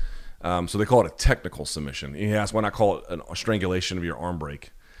this. So they call it a technical submission. And he asked, why not call it a strangulation of your arm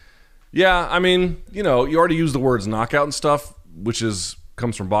break? Yeah, I mean, you already use the words knockout and stuff, which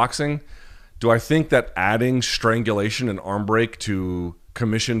comes from boxing. Do I think that adding strangulation and arm break to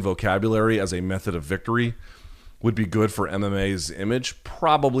commission vocabulary as a method of victory would be good for MMA's image?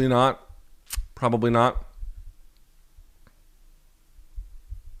 Probably not. Probably not.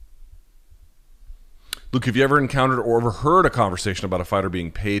 Luke, have you ever encountered or ever heard a conversation about a fighter being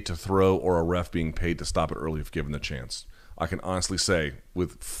paid to throw or a ref being paid to stop it early if given the chance? I can honestly say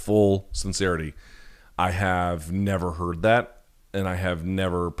with full sincerity, I have never heard that, and I have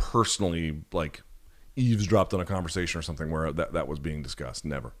never personally eavesdropped on a conversation or something where that was being discussed.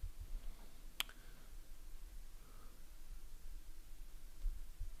 Never.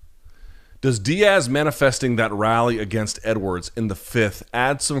 Does Diaz manifesting that rally against Edwards in the 5th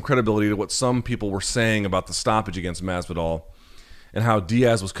add some credibility to what some people were saying about the stoppage against Masvidal and how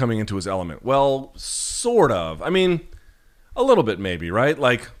Diaz was coming into his element? Well, sort of. I mean, a little bit maybe, right?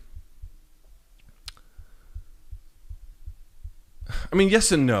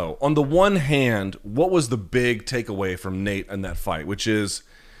 Yes and no. On the one hand, what was the big takeaway from Nate in that fight? Which is,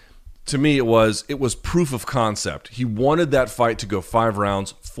 to me, it was proof of concept. He wanted that fight to go 5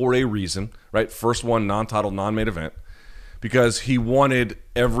 rounds for a reason, right? First one, non-title, non-main event, because he wanted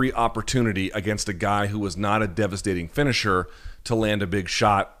every opportunity against a guy who was not a devastating finisher to land a big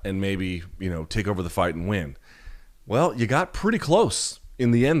shot and maybe, take over the fight and win. Well, you got pretty close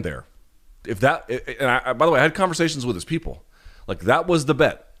in the end there. By the way, I had conversations with his people. That was the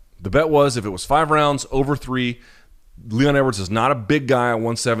bet. The bet was if it was 5 rounds, over 3, Leon Edwards is not a big guy at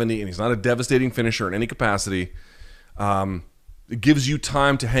 170, and he's not a devastating finisher in any capacity. It gives you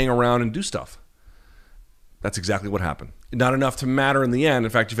time to hang around and do stuff. That's exactly what happened. Not enough to matter in the end.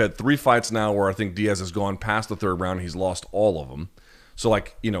 In fact, you've had 3 fights now where I think Diaz has gone past the 3rd round and he's lost all of them. So,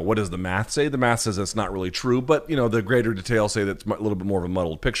 what does the math say? The math says that's not really true, but, the greater details say that's a little bit more of a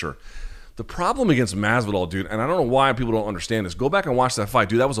muddled picture. The problem against Masvidal, dude, and I don't know why people don't understand this, go back and watch that fight.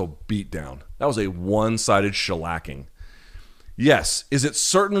 Dude, that was a beatdown. That was a one-sided shellacking. Yes, is it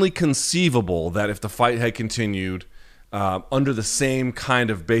certainly conceivable that if the fight had continued under the same kind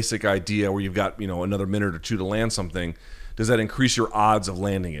of basic idea where you've got, another minute or 2 to land something, does that increase your odds of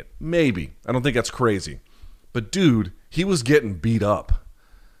landing it? Maybe. I don't think that's crazy. But, dude, he was getting beat up.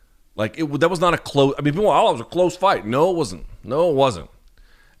 That was not a close... I mean, people, it was a close fight. No, it wasn't. It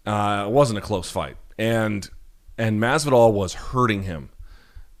wasn't a close fight. And Masvidal was hurting him.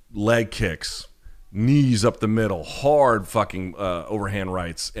 Leg kicks, knees up the middle, hard fucking overhand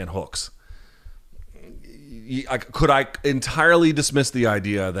rights and hooks. could I entirely dismiss the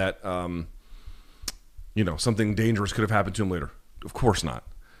idea that something dangerous could have happened to him later? Of course not.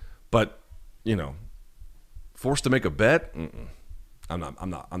 But forced to make a bet? I'm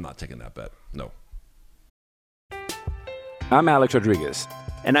not taking that bet. No. I'm Alex Rodriguez.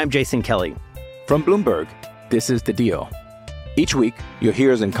 And I'm Jason Kelly. From Bloomberg, this is The Deal. Each week, you'll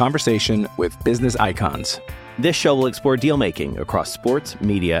hear us in conversation with business icons. This show will explore deal-making across sports,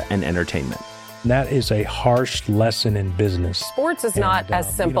 media, and entertainment. That is a harsh lesson in business. Sports is not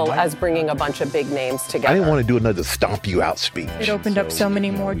as simple as bringing a bunch of big names together. I didn't want to do another stomp you out speech. It opened up so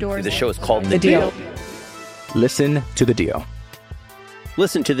many more doors. The show is called The Deal. Listen to The Deal.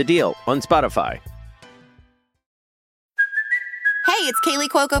 Listen to The Deal on Spotify. Hey, it's Kaylee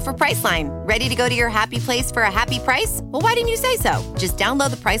Cuoco for Priceline. Ready to go to your happy place for a happy price? Well, why didn't you say so? Just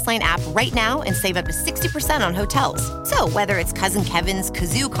download the Priceline app right now and save up to 60% on hotels. So whether it's Cousin Kevin's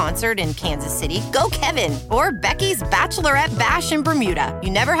Kazoo Concert in Kansas City, go Kevin, or Becky's Bachelorette Bash in Bermuda,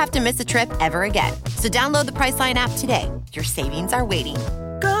 you never have to miss a trip ever again. So download the Priceline app today. Your savings are waiting.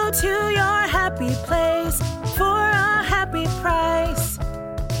 Go to your happy place for a happy price.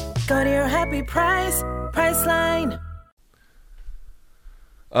 Go to your happy price, Priceline.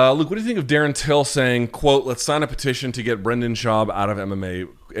 Luke, what do you think of Darren Till saying, quote, let's sign a petition to get Brendan Schaub out of MMA,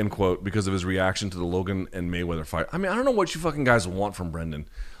 end quote, because of his reaction to the Logan and Mayweather fight? I mean, I don't know what you fucking guys want from Brendan.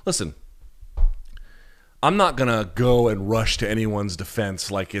 Listen, I'm not going to go and rush to anyone's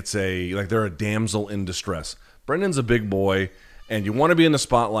defense like they're a damsel in distress. Brendan's a big boy, and you want to be in the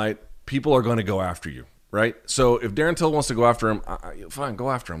spotlight, people are going to go after you, right? So if Darren Till wants to go after him, fine,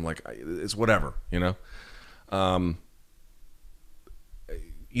 go after him. Like, it's whatever,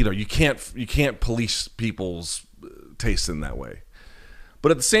 you can't police people's tastes in that way.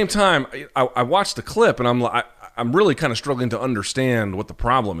 But at the same time, I watched the clip and I'm really kind of struggling to understand what the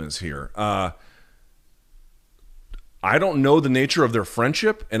problem is here. I don't know the nature of their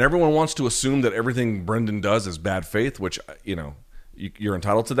friendship, and everyone wants to assume that everything Brendan does is bad faith, which you're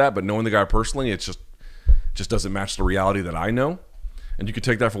entitled to that. But knowing the guy personally, it just doesn't match the reality that I know, and you can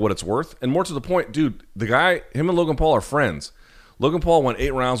take that for what it's worth. And more to the point, dude, the guy, him and Logan Paul are friends. Logan Paul went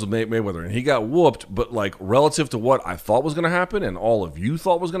 8 rounds with Mayweather, and he got whooped, but like relative to what I thought was going to happen and all of you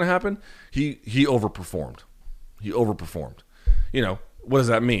thought was going to happen, he overperformed. He overperformed. What does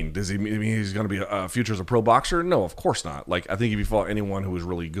that mean? Does he mean he's going to be a future as a pro boxer? No, of course not. Like, I think if he fought anyone who was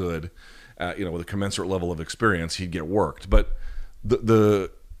really good, with a commensurate level of experience, he'd get worked. But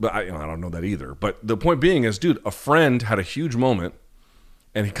I don't know that either. But the point being is, dude, a friend had a huge moment,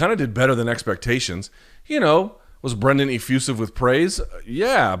 and he kind of did better than expectations. Was Brendan effusive with praise?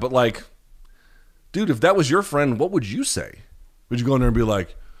 Yeah, but like, dude, if that was your friend, what would you say? Would you go in there and be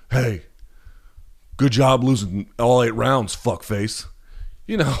like, hey, good job losing all 8 rounds, fuckface?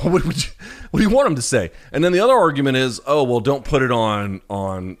 What do you want him to say? And then the other argument is, oh, well, don't put it on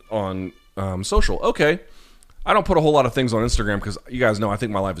social. Okay. I don't put a whole lot of things on Instagram because you guys know I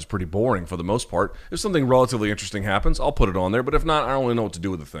think my life is pretty boring for the most part. If something relatively interesting happens, I'll put it on there. But if not, I don't really know what to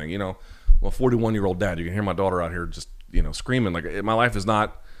do with the thing, Well, 41-year-old dad, you can hear my daughter out here just, screaming. Like, my life is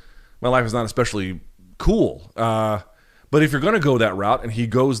not especially cool. But if you're going to go that route, and he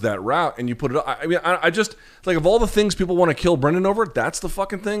goes that route, and you put it up, I just, like, of all the things people want to kill Brendan over, that's the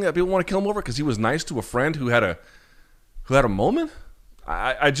fucking thing that people want to kill him over because he was nice to a friend who had a moment?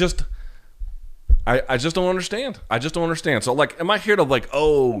 I just don't understand. I just don't understand. So, like, am I here to, like,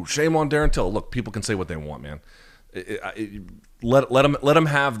 oh, shame on Darren Till? Look, people can say what they want, man. Let them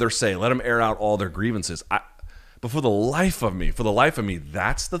have their say. Let them air out all their grievances. But for the life of me,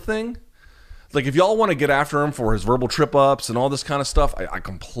 that's the thing. Like, if y'all want to get after him for his verbal trip ups and all this kind of stuff, I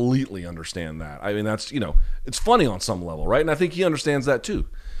completely understand that. I mean, that's it's funny on some level, right? And I think he understands that too.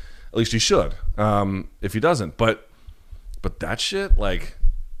 At least he should. If he doesn't, but that shit, like,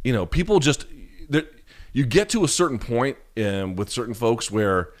 people just you get to a certain point with certain folks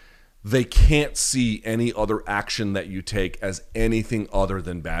where they can't see any other action that you take as anything other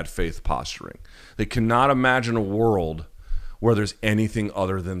than bad faith posturing. They cannot imagine a world where there's anything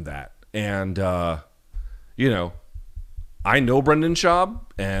other than that. And, I know Brendan Schaub,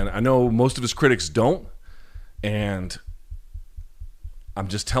 and I know most of his critics don't. And I'm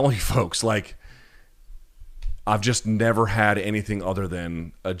just telling you folks, like, I've just never had anything other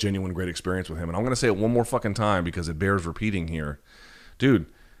than a genuine great experience with him. And I'm going to say it one more fucking time because it bears repeating here. Dude,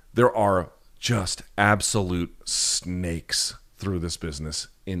 there are just absolute snakes through this business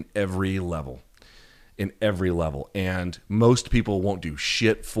in every level. And most people won't do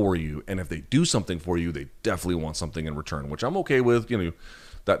shit for you. And if they do something for you, they definitely want something in return, which I'm okay with.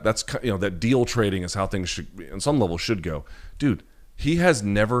 That deal trading is how things should, on some level, should go. Dude, he has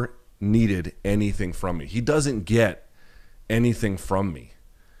never needed anything from me. He doesn't get anything from me.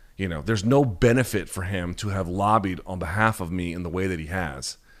 You know, there's no benefit for him to have lobbied on behalf of me in the way that he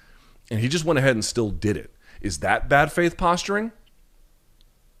has. And he just went ahead and still did it. Is that bad faith posturing?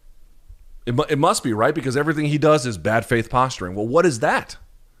 It must be, right? Because everything he does is bad faith posturing. Well, what is that?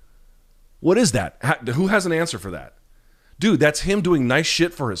 What is that? Who has an answer for that? Dude, that's him doing nice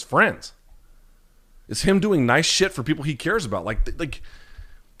shit for his friends. It's him doing nice shit for people he cares about. Like,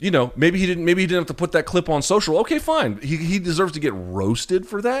 you know, maybe he didn't have to put that clip on social. Okay, fine. He deserves to get roasted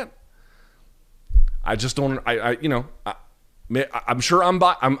for that. I just don't. I'm sure I'm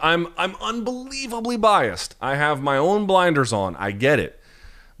unbelievably biased. I have my own blinders on. I get it.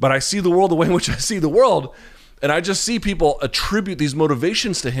 But I see the world the way in which I see the world, and I just see people attribute these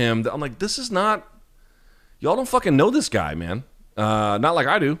motivations to him that I'm like, this is not, y'all don't fucking know this guy, man. Not like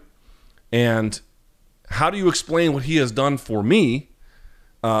I do. And how do you explain what he has done for me,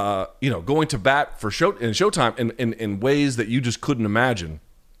 going to bat for Showtime in ways that you just couldn't imagine?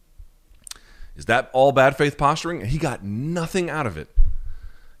 Is that all bad faith posturing? He got nothing out of it.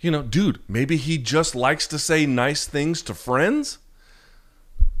 You know, dude, maybe he just likes to say nice things to friends?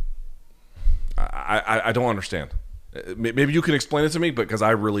 I don't understand. Maybe you can explain it to me, because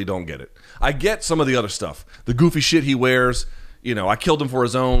I really don't get it. I get some of the other stuff. The goofy shit he wears. You know, I killed him for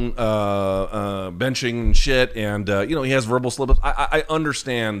his own benching and shit, and, he has verbal slip-ups. I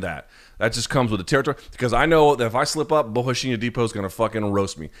understand that. That just comes with the territory, because I know that if I slip up, Bohoshinya Depot is going to fucking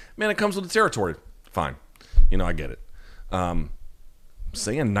roast me. Man, it comes with the territory. Fine. You know, I get it.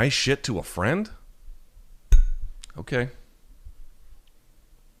 Saying nice shit to a friend? Okay.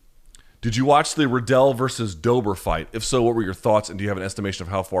 Did you watch the Riddell versus Dober fight? If so, what were your thoughts, and do you have an estimation of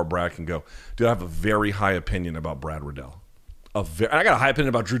how far Brad can go? Dude, I have a very high opinion about Brad Riddell. I got a high opinion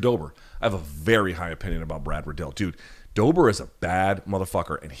about Drew Dober. I have a very high opinion about Brad Riddell. Dude, Dober is a bad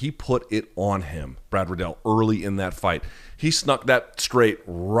motherfucker, and he put it on him, Brad Riddell, early in that fight. He snuck that straight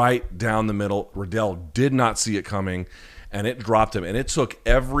right down the middle. Riddell did not see it coming, and it dropped him. And it took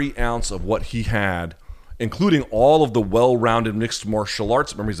every ounce of what he had, including all of the well-rounded mixed martial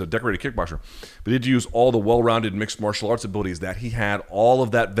arts. Remember, he's a decorated kickboxer. But he had to use all the well-rounded mixed martial arts abilities that he had, all of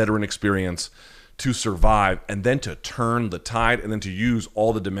that veteran experience to survive, and then to turn the tide, and then to use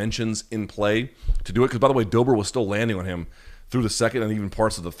all the dimensions in play to do it. Because, by the way, Dober was still landing on him through the second and even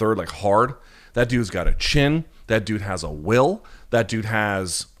parts of the third, like hard. That dude's got a chin. That dude has a will. That dude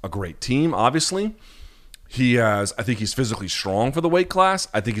has a great team, obviously. I think he's physically strong for the weight class.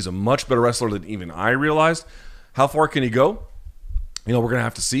 I think he's a much better wrestler than even I realized. How far can he go? You know, we're going to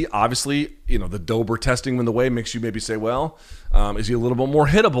have to see. Obviously, the Dober testing him in the way makes you maybe say, well, is he a little bit more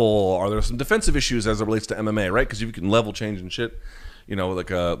hittable? Are there some defensive issues as it relates to MMA, right? Because if you can level change and shit, like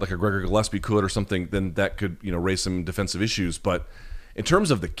a Gregor Gillespie could or something, then that could, raise some defensive issues. But in terms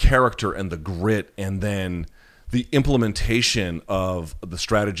of the character and the grit, and then the implementation of the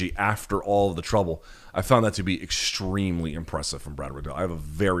strategy after all of the trouble, I found that to be extremely impressive from Brad Riddell. I have a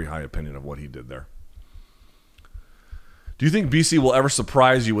very high opinion of what he did there. Do you think BC will ever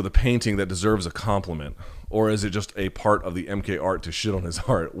surprise you with a painting that deserves a compliment? Or is it just a part of the MK art to shit on his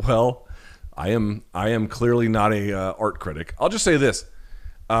art? Well, I am clearly not a art critic. I'll just say this.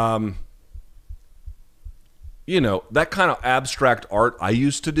 That kind of abstract art I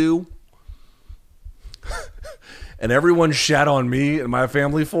used to do, and everyone shat on me and my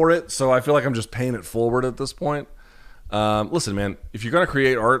family for it, so I feel like I'm just paying it forward at this point. Listen, man, if you're going to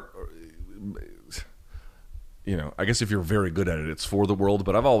create art, I guess if you're very good at it, it's for the world,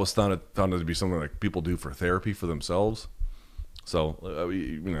 but I've always found it to be something like people do for therapy for themselves. So,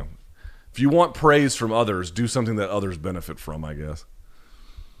 if you want praise from others, do something that others benefit from, I guess.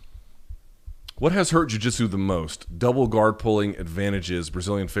 What has hurt jiu-jitsu the most? Double guard pulling advantages,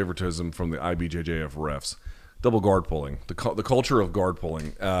 Brazilian favoritism from the IBJJF refs. Double guard pulling, the culture of guard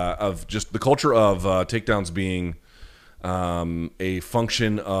pulling, of just the culture of takedowns being a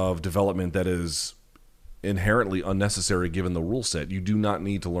function of development that is inherently unnecessary given the rule set. You do not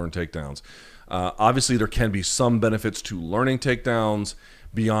need to learn takedowns. Obviously, there can be some benefits to learning takedowns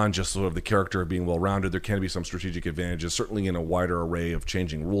beyond just sort of the character of being well-rounded. There can be some strategic advantages, certainly in a wider array of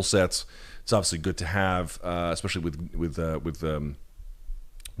changing rule sets. It's obviously good to have, especially with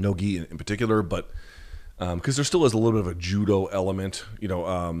no-gi in particular, but because there still is a little bit of a judo element.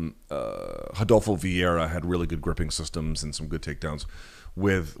 Rodolfo Vieira had really good gripping systems and some good takedowns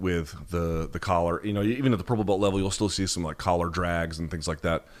with the collar. Even at the purple belt level, you'll still see some like collar drags and things like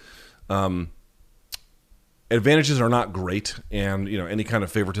that. Advantages are not great, and any kind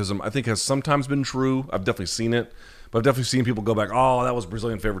of favoritism I think has sometimes been true. I've definitely seen it, but I've definitely seen people go back, oh, that was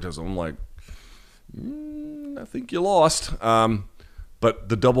Brazilian favoritism. I'm like, I think you lost. But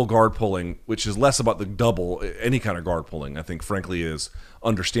the double guard pulling, which is less about the double, any kind of guard pulling, I think, frankly, is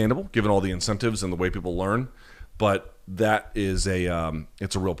understandable given all the incentives and the way people learn. But that is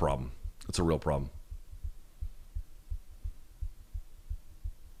it's a real problem. It's a real problem.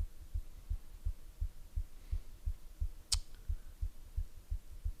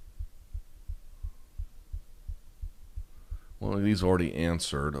 Well, these already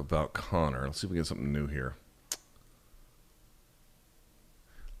answered about Conor. Let's see if we get something new here.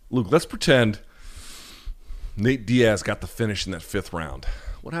 Luke, let's pretend Nate Diaz got the finish in that 5th round.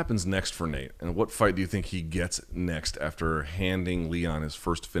 What happens next for Nate? And what fight do you think he gets next after handing Leon his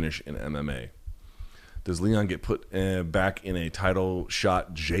first finish in MMA? Does Leon get put back in a title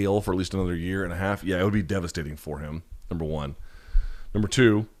shot jail for at least another year and a half? Yeah, it would be devastating for him, number one. Number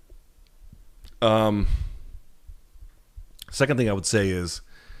two, second thing I would say is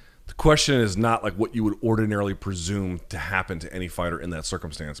the question is not like what you would ordinarily presume to happen to any fighter in that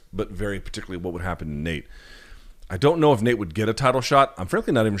circumstance, but very particularly what would happen to Nate. I don't know if Nate would get a title shot. I'm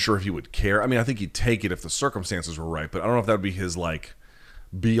frankly not even sure if he would care. I mean, I think he'd take it if the circumstances were right, but I don't know if that would be his like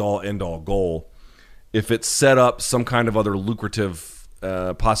be-all, end-all goal. If it set up some kind of other lucrative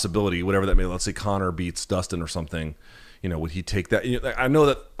possibility, whatever that may be, let's say Conor beats Dustin or something, would he take that? I know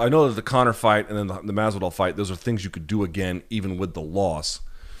that the Conor fight and then the Masvidal fight, those are things you could do again even with the loss.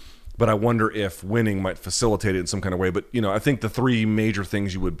 But I wonder if winning might facilitate it in some kind of way. But, I think the 3 major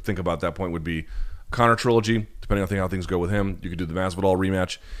things you would think about at that point would be Conor trilogy, depending on how things go with him. You could do the Masvidal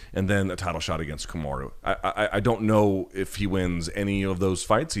rematch, and then a title shot against Kamaru. I don't know if he wins any of those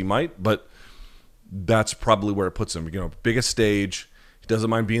fights. He might, but that's probably where it puts him. Biggest stage. He doesn't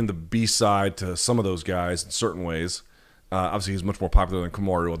mind being the B-side to some of those guys in certain ways. Obviously, he's much more popular than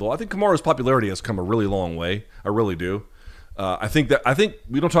Kamaru, although I think Kamaru's popularity has come a really long way. I really do. I think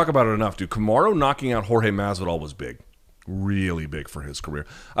we don't talk about it enough, dude. Kamaru knocking out Jorge Masvidal was big, really big for his career.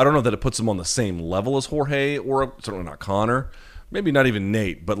 I don't know that it puts him on the same level as Jorge, or certainly not Conor, maybe not even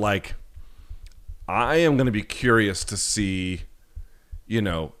Nate. But like, I am going to be curious to see,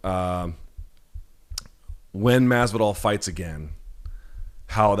 when Masvidal fights again,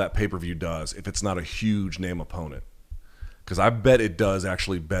 how that pay-per-view does if it's not a huge name opponent, because I bet it does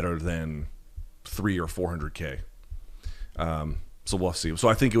actually better than 300 or 400K. So we'll see. So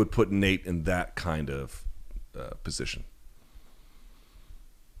I think it would put Nate in that kind of position.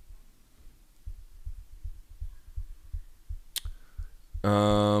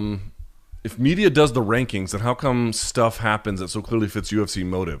 If media does the rankings, then how come stuff happens that so clearly fits UFC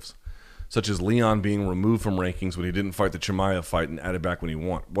motives, such as Leon being removed from rankings when he didn't fight the Chimaev fight and added back when he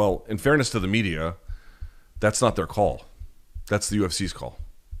won? Well, in fairness to the media, that's not their call. That's the UFC's call.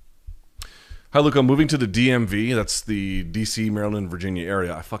 Hi, Luke. I'm moving to the DMV. That's the DC, Maryland, Virginia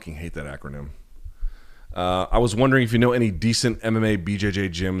area. I fucking hate that acronym. I was wondering if you know any decent MMA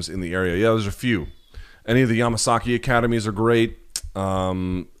BJJ gyms in the area. Yeah, there's a few. Any of the Yamasaki academies are great. There's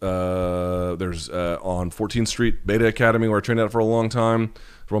on 14th Street, Beta Academy, where I trained at for a long time.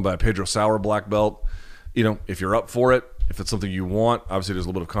 It's run by Pedro Sauer, black belt. If you're up for it, if it's something you want, obviously there's a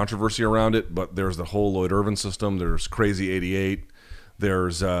little bit of controversy around it, but there's the whole Lloyd Irvin system. There's Crazy 88.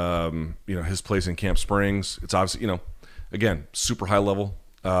 There's, his place in Camp Springs. It's obviously, again, super high level.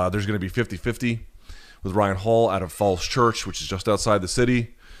 There's going to be 50-50 with Ryan Hall out of Falls Church, which is just outside the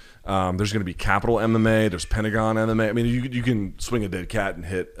city. There's going to be Capital MMA. There's Pentagon MMA. I mean, you can swing a dead cat and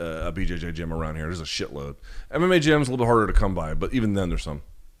hit a BJJ gym around here. There's a shitload. MMA gyms a little bit harder to come by, but even then there's some.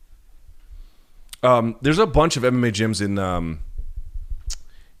 There's a bunch of MMA gyms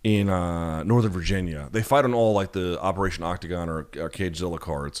in Northern Virginia. They fight on all like the Operation Octagon or Cagezilla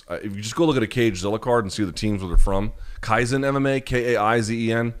cards. If you just go look at a Cagezilla card and see the teams where they're from, Kaizen MMA,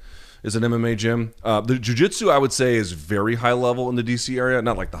 Kaizen, is an MMA gym. The jiu-jitsu, I would say, is very high level in the DC area.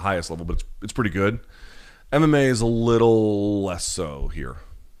 Not like the highest level, but it's pretty good. MMA is a little less so here.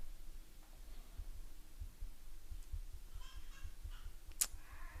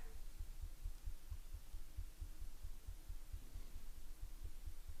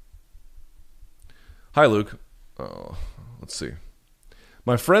 Hi, Luke. Let's see.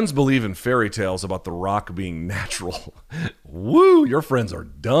 My friends believe in fairy tales about The Rock being natural. Woo, your friends are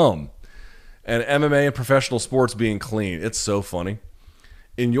dumb. And MMA and professional sports being clean. It's so funny.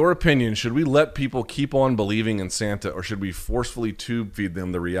 In your opinion, should we let people keep on believing in Santa, or should we forcefully tube feed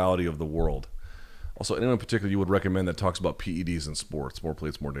them the reality of the world? Also, anyone in particular you would recommend that talks about PEDs in sports? More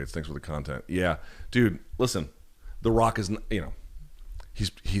plates, more dates. Thanks for the content. Yeah, dude, listen. The Rock is,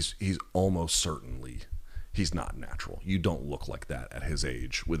 he's almost certainly, he's not natural. You don't look like that at his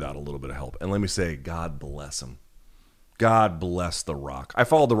age without a little bit of help. And let me say, God bless him. God bless The Rock. I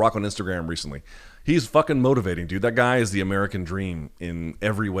followed The Rock on Instagram recently. He's fucking motivating, dude. That guy is the American dream in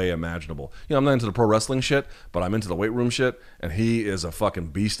every way imaginable. You know, I'm not into the pro wrestling shit, but I'm into the weight room shit, and he is a fucking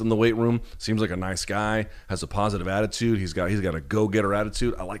beast in the weight room. Seems like a nice guy, has a positive attitude. He's got a go-getter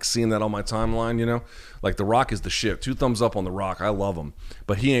attitude. I like seeing that on my timeline, you know? Like, The Rock is the shit. 2 thumbs up on The Rock. I love him.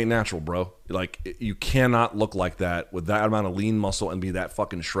 But he ain't natural, bro. Like, you cannot look like that with that amount of lean muscle and be that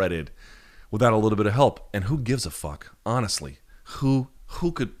fucking shredded without a little bit of help. And who gives a fuck? Honestly, who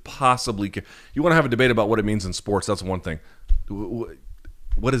could possibly care? You want to have a debate about what it means in sports, that's one thing.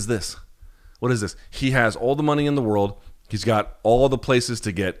 What is this? What is this? He has all the money in the world. He's got all the places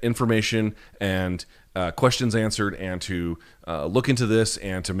to get information and questions answered and to look into this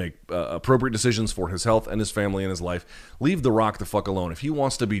and to make appropriate decisions for his health and his family and his life. Leave The Rock the fuck alone. If he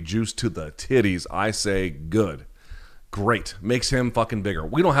wants to be juiced to the titties, I say good. Great. Makes him fucking bigger.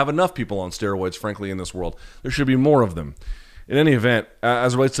 We don't have enough people on steroids, frankly, in this world. There should be more of them. In any event,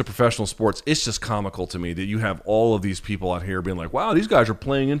 as it relates to professional sports, it's just comical to me that you have all of these people out here being like, wow, these guys are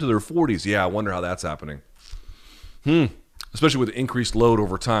playing into their 40s. Yeah, I wonder how that's happening. Especially with increased load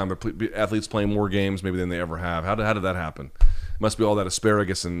over time. The athletes playing more games maybe than they ever have. How did that happen? It must be all that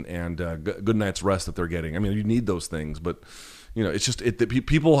asparagus and good night's rest that they're getting. I mean, you need those things, but you know, it's just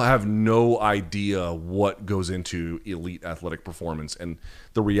people have no idea what goes into elite athletic performance. And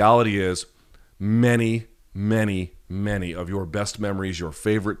the reality is many of your best memories, your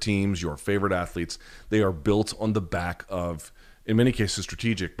favorite teams, your favorite athletes, they are built on the back of, in many cases,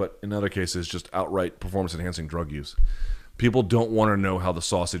 strategic, but in other cases, just outright performance-enhancing drug use. People don't want to know how the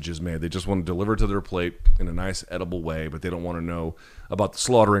sausage is made. They just want to deliver it to their plate in a nice, edible way, but they don't want to know about the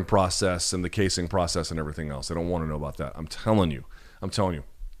slaughtering process and the casing process and everything else. They don't want to know about that. I'm telling you.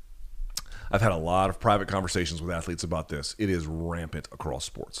 I've had a lot of private conversations with athletes about this. It is rampant across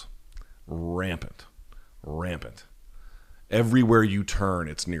sports. Rampant. Everywhere you turn,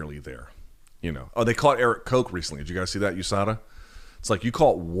 it's nearly there. You know. Oh, they caught Eric Koch recently. Did you guys see that, USADA? It's like, you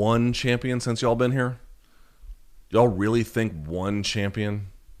caught one champion since y'all been here? Y'all really think one champion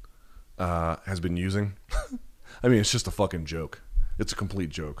has been using? I mean, it's just a fucking joke. It's a complete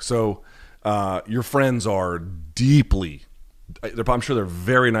joke. So your friends are deeply, I'm sure they're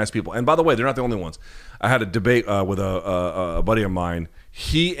very nice people. And by the way, they're not the only ones. I had a debate with a buddy of mine.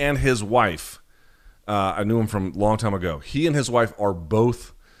 He and his wife, I knew him from a long time ago. He and his wife are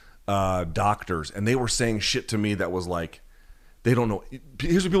both doctors, and they were saying shit to me that was like, they don't know.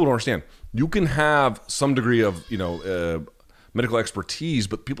 Here's what people don't understand. You can have some degree of, medical expertise,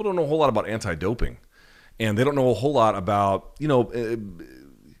 but people don't know a whole lot about anti-doping. And they don't know a whole lot about, one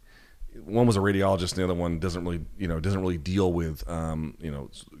was a radiologist, and the other one doesn't really deal with,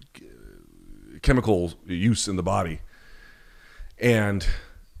 chemical use in the body. And,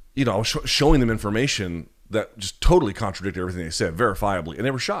 I was showing them information that just totally contradicted everything they said, verifiably. And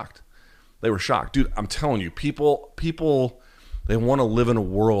they were shocked. Dude, I'm telling you, people, they want to live in a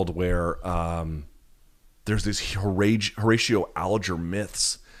world where there's these Horatio Alger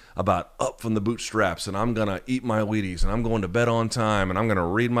myths about up from the bootstraps, and I'm going to eat my Wheaties, and I'm going to bed on time, and I'm going to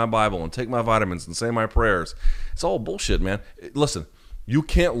read my Bible and take my vitamins and say my prayers. It's all bullshit, man. Listen, you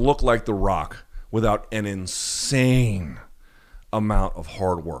can't look like The Rock without an insane amount of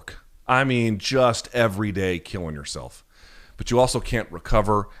hard work. I mean, just every day killing yourself. But you also can't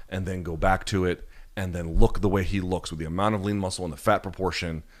recover and then go back to it and then look the way he looks with the amount of lean muscle and the fat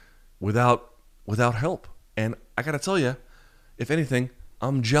proportion without help. And I got to tell you, if anything,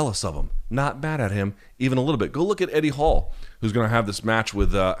 I'm jealous of him. Not mad at him, even a little bit. Go look at Eddie Hall, who's going to have this match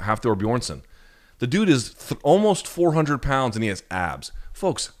with Hafthor Bjornsson. The dude is almost 400 pounds and he has abs.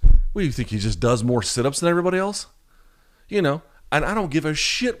 Folks, what do you think? He just does more sit-ups than everybody else? And I don't give a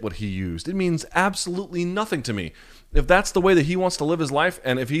shit what he used. It means absolutely nothing to me. If that's the way that he wants to live his life,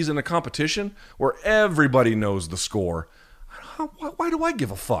 and if he's in a competition where everybody knows the score, why do I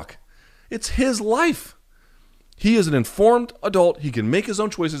give a fuck? It's his life. He is an informed adult. He can make his own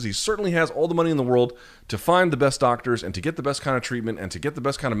choices. He certainly has all the money in the world to find the best doctors and to get the best kind of treatment and to get the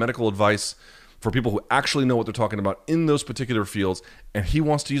best kind of medical advice for people who actually know what they're talking about in those particular fields, and he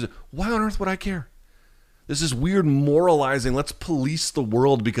wants to use it. Why on earth would I care? This is weird moralizing. Let's police the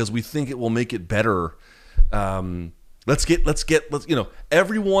world because we think it will make it better.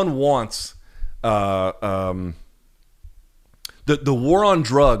 Everyone wants the war on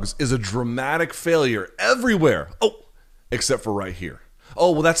drugs is a dramatic failure everywhere. Oh, except for right here.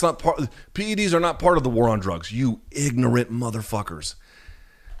 Oh, well, that's not part. PEDs are not part of the war on drugs. You ignorant motherfuckers.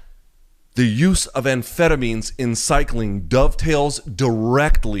 The use of amphetamines in cycling dovetails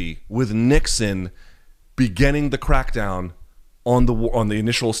directly with Nixon beginning the crackdown on the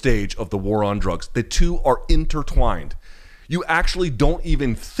initial stage of the war on drugs. The two are intertwined. You actually don't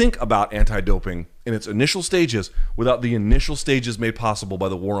even think about anti-doping in its initial stages without the initial stages made possible by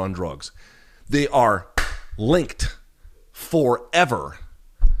the war on drugs. They are linked forever.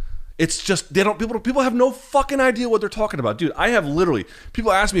 It's just, people have no fucking idea what they're talking about. Dude, I have literally,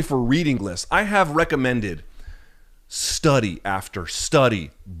 people ask me for reading lists. I have recommended study after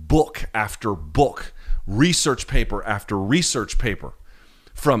study, book after book, research paper after research paper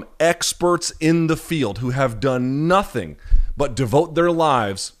from experts in the field who have done nothing but devote their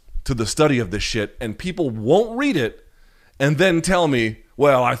lives to the study of this shit, and people won't read it and then tell me,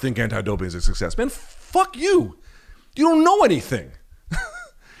 well, I think anti-doping is a success. Man, fuck you. You don't know anything.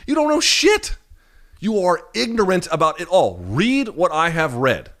 You don't know shit. You are ignorant about it all. Read what I have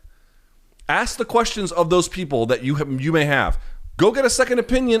read. Ask the questions of those people that you may have. Go get a second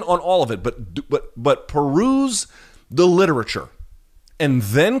opinion on all of it, but peruse the literature and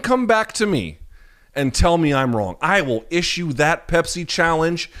then come back to me and tell me I'm wrong. I will issue that Pepsi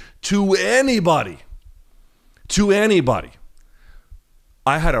challenge to anybody. To anybody.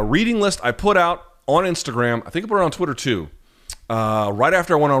 I had a reading list I put out on Instagram. I think I put it on Twitter too. Right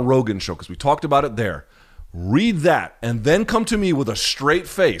after I went on Rogan's show, because we talked about it there. Read that and then come to me with a straight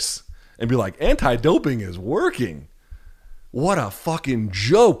face and be like, anti-doping is working. What a fucking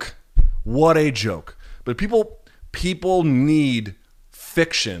joke. What a joke. But people need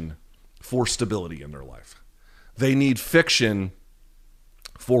fiction for stability in their life. They need fiction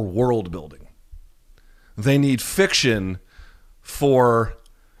for world building. They need fiction to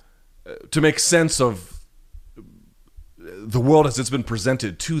make sense of the world as it's been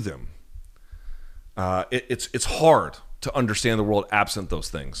presented to them. It's hard to understand the world absent those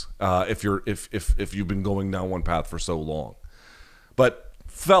things. If you've been going down one path for so long. But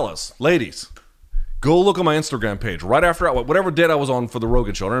fellas, ladies, go look at my Instagram page right after whatever date I was on for the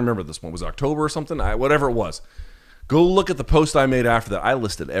Rogan show. I don't remember this one. Was it October or something? Whatever it was. Go look at the post I made after that. I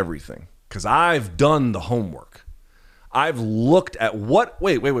listed everything because I've done the homework. I've looked at what.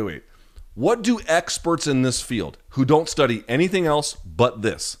 Wait. What do experts in this field who don't study anything else but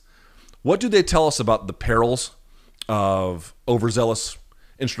this? What do they tell us about the perils of overzealous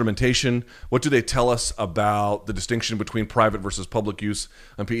instrumentation? What do they tell us about the distinction between private versus public use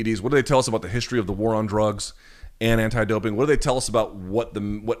on PEDs? What do they tell us about the history of the war on drugs and anti-doping? What do they tell us about what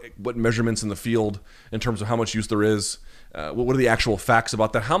measurements in the field in terms of how much use there is? What are the actual facts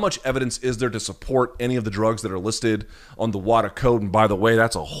about that? How much evidence is there to support any of the drugs that are listed on the WADA code? And by the way,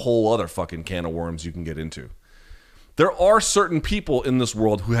 that's a whole other fucking can of worms you can get into. There are certain people in this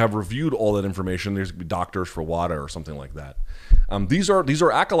world who have reviewed all that information. There's doctors for WADA or something like that. These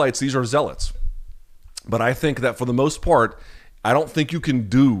are acolytes. These are zealots. But I think that for the most part, I don't think you can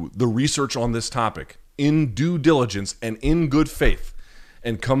do the research on this topic in due diligence and in good faith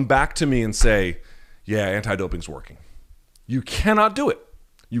and come back to me and say, yeah, anti-doping's working. You cannot do it.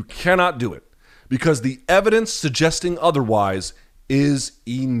 You cannot do it because the evidence suggesting otherwise is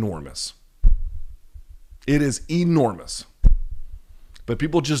enormous. It is enormous. But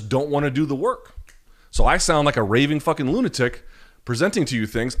people just don't want to do the work. So I sound like a raving fucking lunatic presenting to you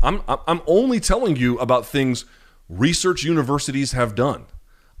things. I'm only telling you about things research universities have done.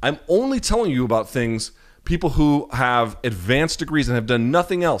 I'm only telling you about things people who have advanced degrees and have done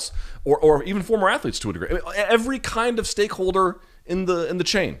nothing else, or even former athletes to a degree. I mean, every kind of stakeholder in the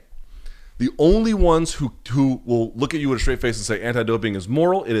chain. The only ones who will look at you with a straight face and say anti-doping is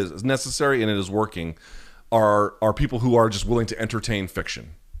moral, it is necessary, and it is working, are people who are just willing to entertain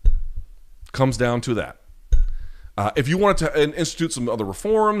fiction. Comes down to that. If you wanted to institute some other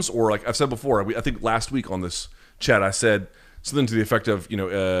reforms, or like I've said before, I think last week on this chat I said something to the effect of,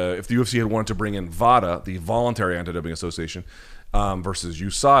 if the UFC had wanted to bring in VADA, the Voluntary Anti-Doping Association, versus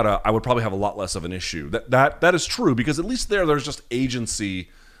USADA, I would probably have a lot less of an issue. That is true, because at least there's just agency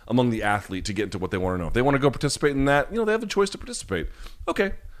among the athlete to get into what they want to know. If they want to go participate in that, they have a choice to participate.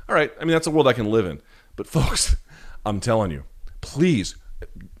 Okay, all right. I mean, that's a world I can live in. But folks, I'm telling you, please,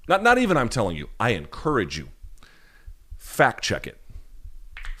 not even I'm telling you, I encourage you, fact check it.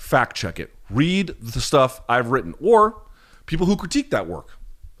 Fact check it. Read the stuff I've written, or people who critique that work,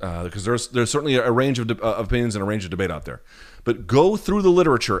 because there's certainly a range of opinions and a range of debate out there. But go through the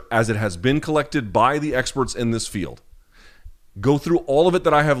literature as it has been collected by the experts in this field. Go through all of it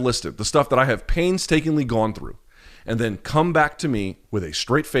that I have listed, the stuff that I have painstakingly gone through, and then come back to me with a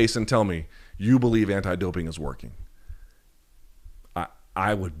straight face and tell me you believe anti-doping is working.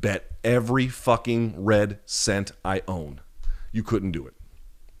 I would bet every fucking red cent I own you couldn't do it.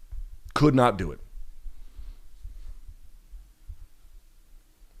 Could not do it.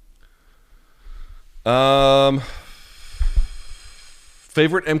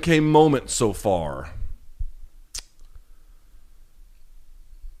 Favorite MK moment so far?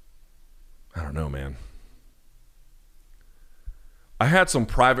 know, man. I had some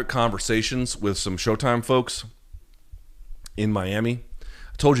private conversations with some Showtime folks in Miami.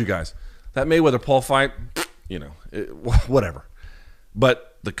 I told you guys, that Mayweather-Paul fight, whatever.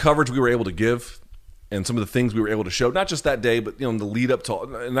 But the coverage we were able to give and some of the things we were able to show, not just that day, but in the lead up to,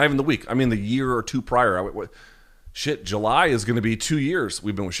 and not even the week. I mean, the year or two prior. July is going to be 2 years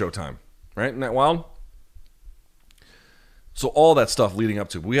we've been with Showtime, right? Isn't that wild? So all that stuff leading up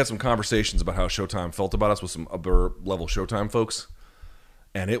to, we had some conversations about how Showtime felt about us with some upper level Showtime folks,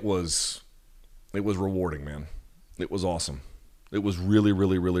 and it was rewarding, man. It was awesome. It was really,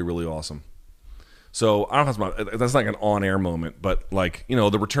 really, really, really awesome. So I don't know if that's like an on-air moment, but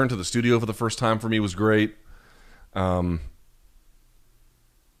the return to the studio for the first time for me was great. I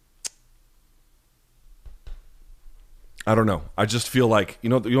don't know. I just feel like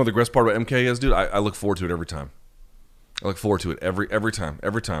what the best part about MK is, dude. I look forward to it every time. I look forward to it every time.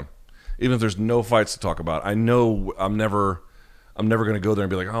 Even if there's no fights to talk about, I know I'm never going to go there and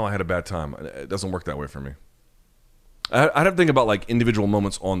be like, oh, I had a bad time. It doesn't work that way for me. I'd have to think about individual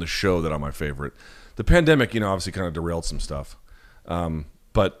moments on the show that are my favorite. The pandemic, obviously kind of derailed some stuff.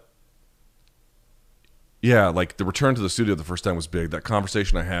 But yeah, the return to the studio the first time was big. That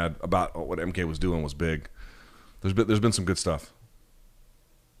conversation I had about what MK was doing was big. There's been some good stuff.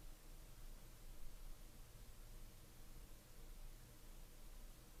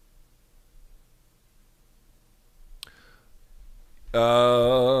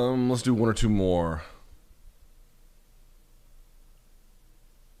 Let's do one or two more.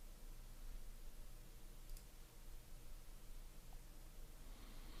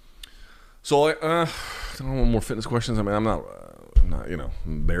 So I don't know, more fitness questions. I mean, I'm not,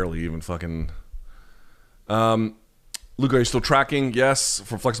 barely even fucking. Luke, are you still tracking? Yes.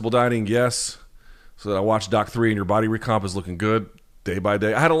 For flexible dieting, yes. So that I watched Doc 3 and your body recomp is looking good day by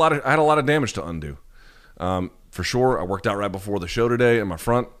day. I had a lot of damage to undo. For sure. I worked out right before the show today in my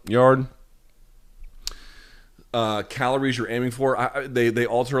front yard. Calories you're aiming for, they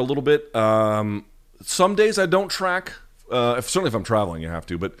alter a little bit. Some days I don't track. Certainly if I'm traveling, you have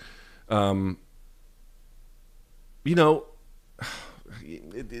to. But it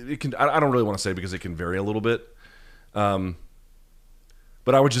can. I don't really want to say because it can vary a little bit.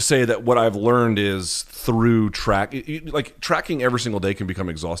 But I would just say that what I've learned is through tracking every single day can become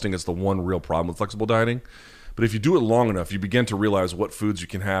exhausting. It's the one real problem with flexible dieting. But if you do it long enough, you begin to realize what foods you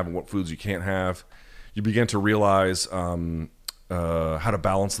can have and what foods you can't have. You begin to realize how to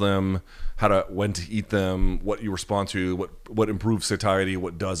balance them, when to eat them, what you respond to, what improves satiety,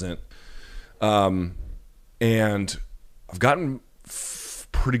 what doesn't. And I've gotten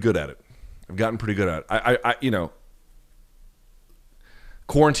pretty good at it.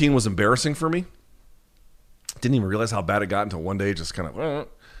 Quarantine was embarrassing for me. Didn't even realize how bad it got until one day it just kind of,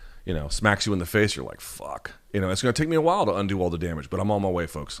 smacks you in the face. You're like, fuck. It's going to take me a while to undo all the damage, but I'm on my way,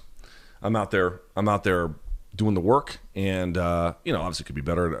 folks. I'm out there doing the work, and obviously it could be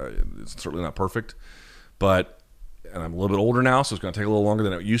better. It's certainly not perfect, and I'm a little bit older now, so it's going to take a little longer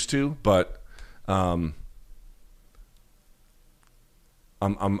than it used to. But I'm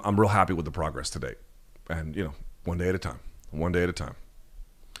real happy with the progress to date, and one day at a time.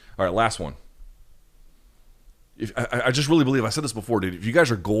 All right, last one. I just really believe, I said this before, dude. If you guys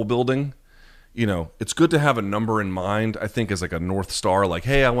are goal building, it's good to have a number in mind. I think as a North Star,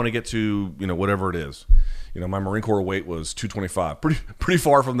 hey, I want to get to whatever it is. My Marine Corps weight was 225, pretty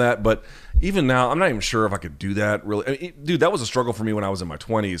far from that. But even now, I'm not even sure if I could do that. Really, dude, that was a struggle for me when I was in my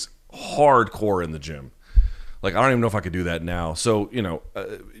 20s, hardcore in the gym. I don't even know if I could do that now. So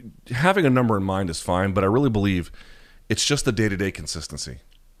having a number in mind is fine, but I really believe it's just the day-to-day consistency.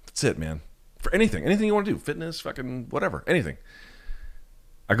 That's it, man. For anything you want to do, fitness, fucking whatever, anything.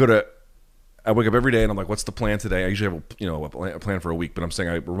 I wake up every day and I'm like, what's the plan today? I usually have a plan for a week, but I'm saying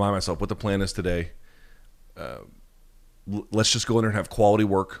I remind myself what the plan is today. Let's just go in there and have quality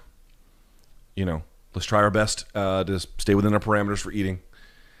work. Let's try our best to stay within our parameters for eating,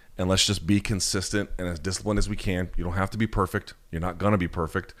 and let's just be consistent and as disciplined as we can. You don't have to be perfect. You're not gonna be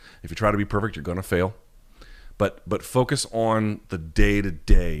perfect. If you try to be perfect, you're gonna fail. But focus on the day to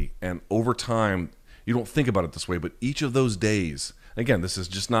day, and over time, you don't think about it this way, but each of those days. Again, this is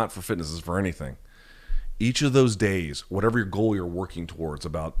just not for fitness, this is for anything. Each of those days, whatever your goal you're working towards,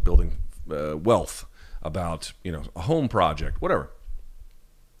 about building wealth, about a home project, whatever.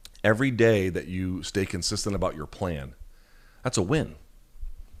 Every day that you stay consistent about your plan, that's a win.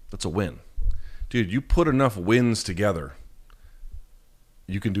 That's a win. Dude, you put enough wins together,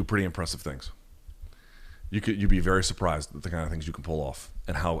 you can do pretty impressive things. You'd be very surprised at the kind of things you can pull off,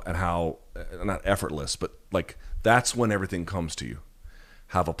 and how not effortless, but that's when everything comes to you.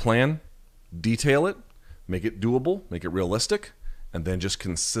 Have a plan, Detail it, make it doable, make it realistic, and then just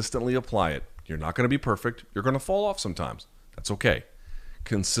consistently apply it. You're not going to be perfect. You're going to fall off sometimes. That's okay.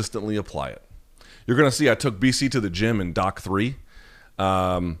 Consistently apply it. You're going to see I took BC to the gym in Doc 3.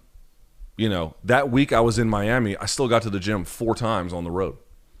 That week I was in Miami, I still got to the gym 4 times on the road.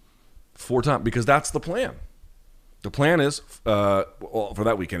 4 times, because that's the plan. The plan is, for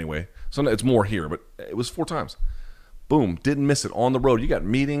that week anyway, so it's more here, but it was 4 times. Boom, didn't miss it on the road. You got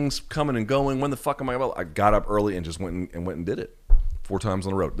meetings coming and going. When the fuck am I about? I got up early and just went and did it 4 times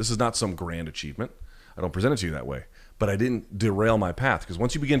on the road. This is not some grand achievement. I don't present it to you that way. But I didn't derail my path, because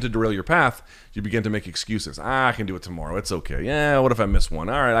once you begin to derail your path, you begin to make excuses. I can do it tomorrow. It's okay. Yeah, what if I miss one?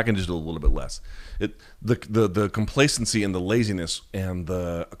 All right, I can just do a little bit less. The complacency and the laziness and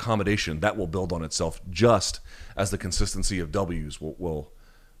the accommodation, that will build on itself just as the consistency of W's will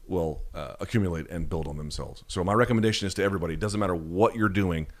accumulate and build on themselves. So my recommendation is to everybody, doesn't matter what you're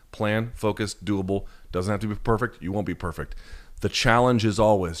doing, plan, focus, doable, doesn't have to be perfect. You won't be perfect. The challenge is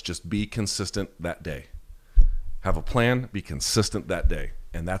always just be consistent that day. Have a plan, be consistent that day.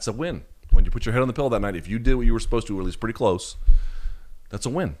 And that's a win. When you put your head on the pillow that night, if you did what you were supposed to, or at least pretty close, that's a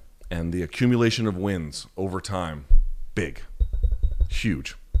win. And the accumulation of wins over time, big,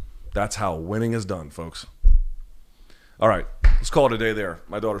 huge. That's how winning is done, folks. All right, let's call it a day there.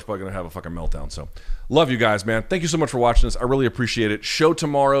 My daughter's probably going to have a fucking meltdown. So love you guys, man. Thank you so much for watching this. I really appreciate it. Show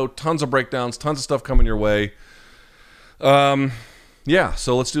tomorrow, tons of breakdowns, tons of stuff coming your way. Yeah,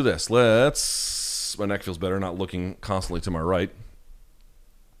 so let's do this. My neck feels better, not looking constantly to my right.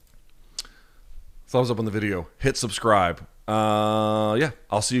 Thumbs up on the video. Hit subscribe. Yeah,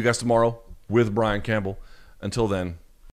 I'll see you guys tomorrow with Brian Campbell. Until then,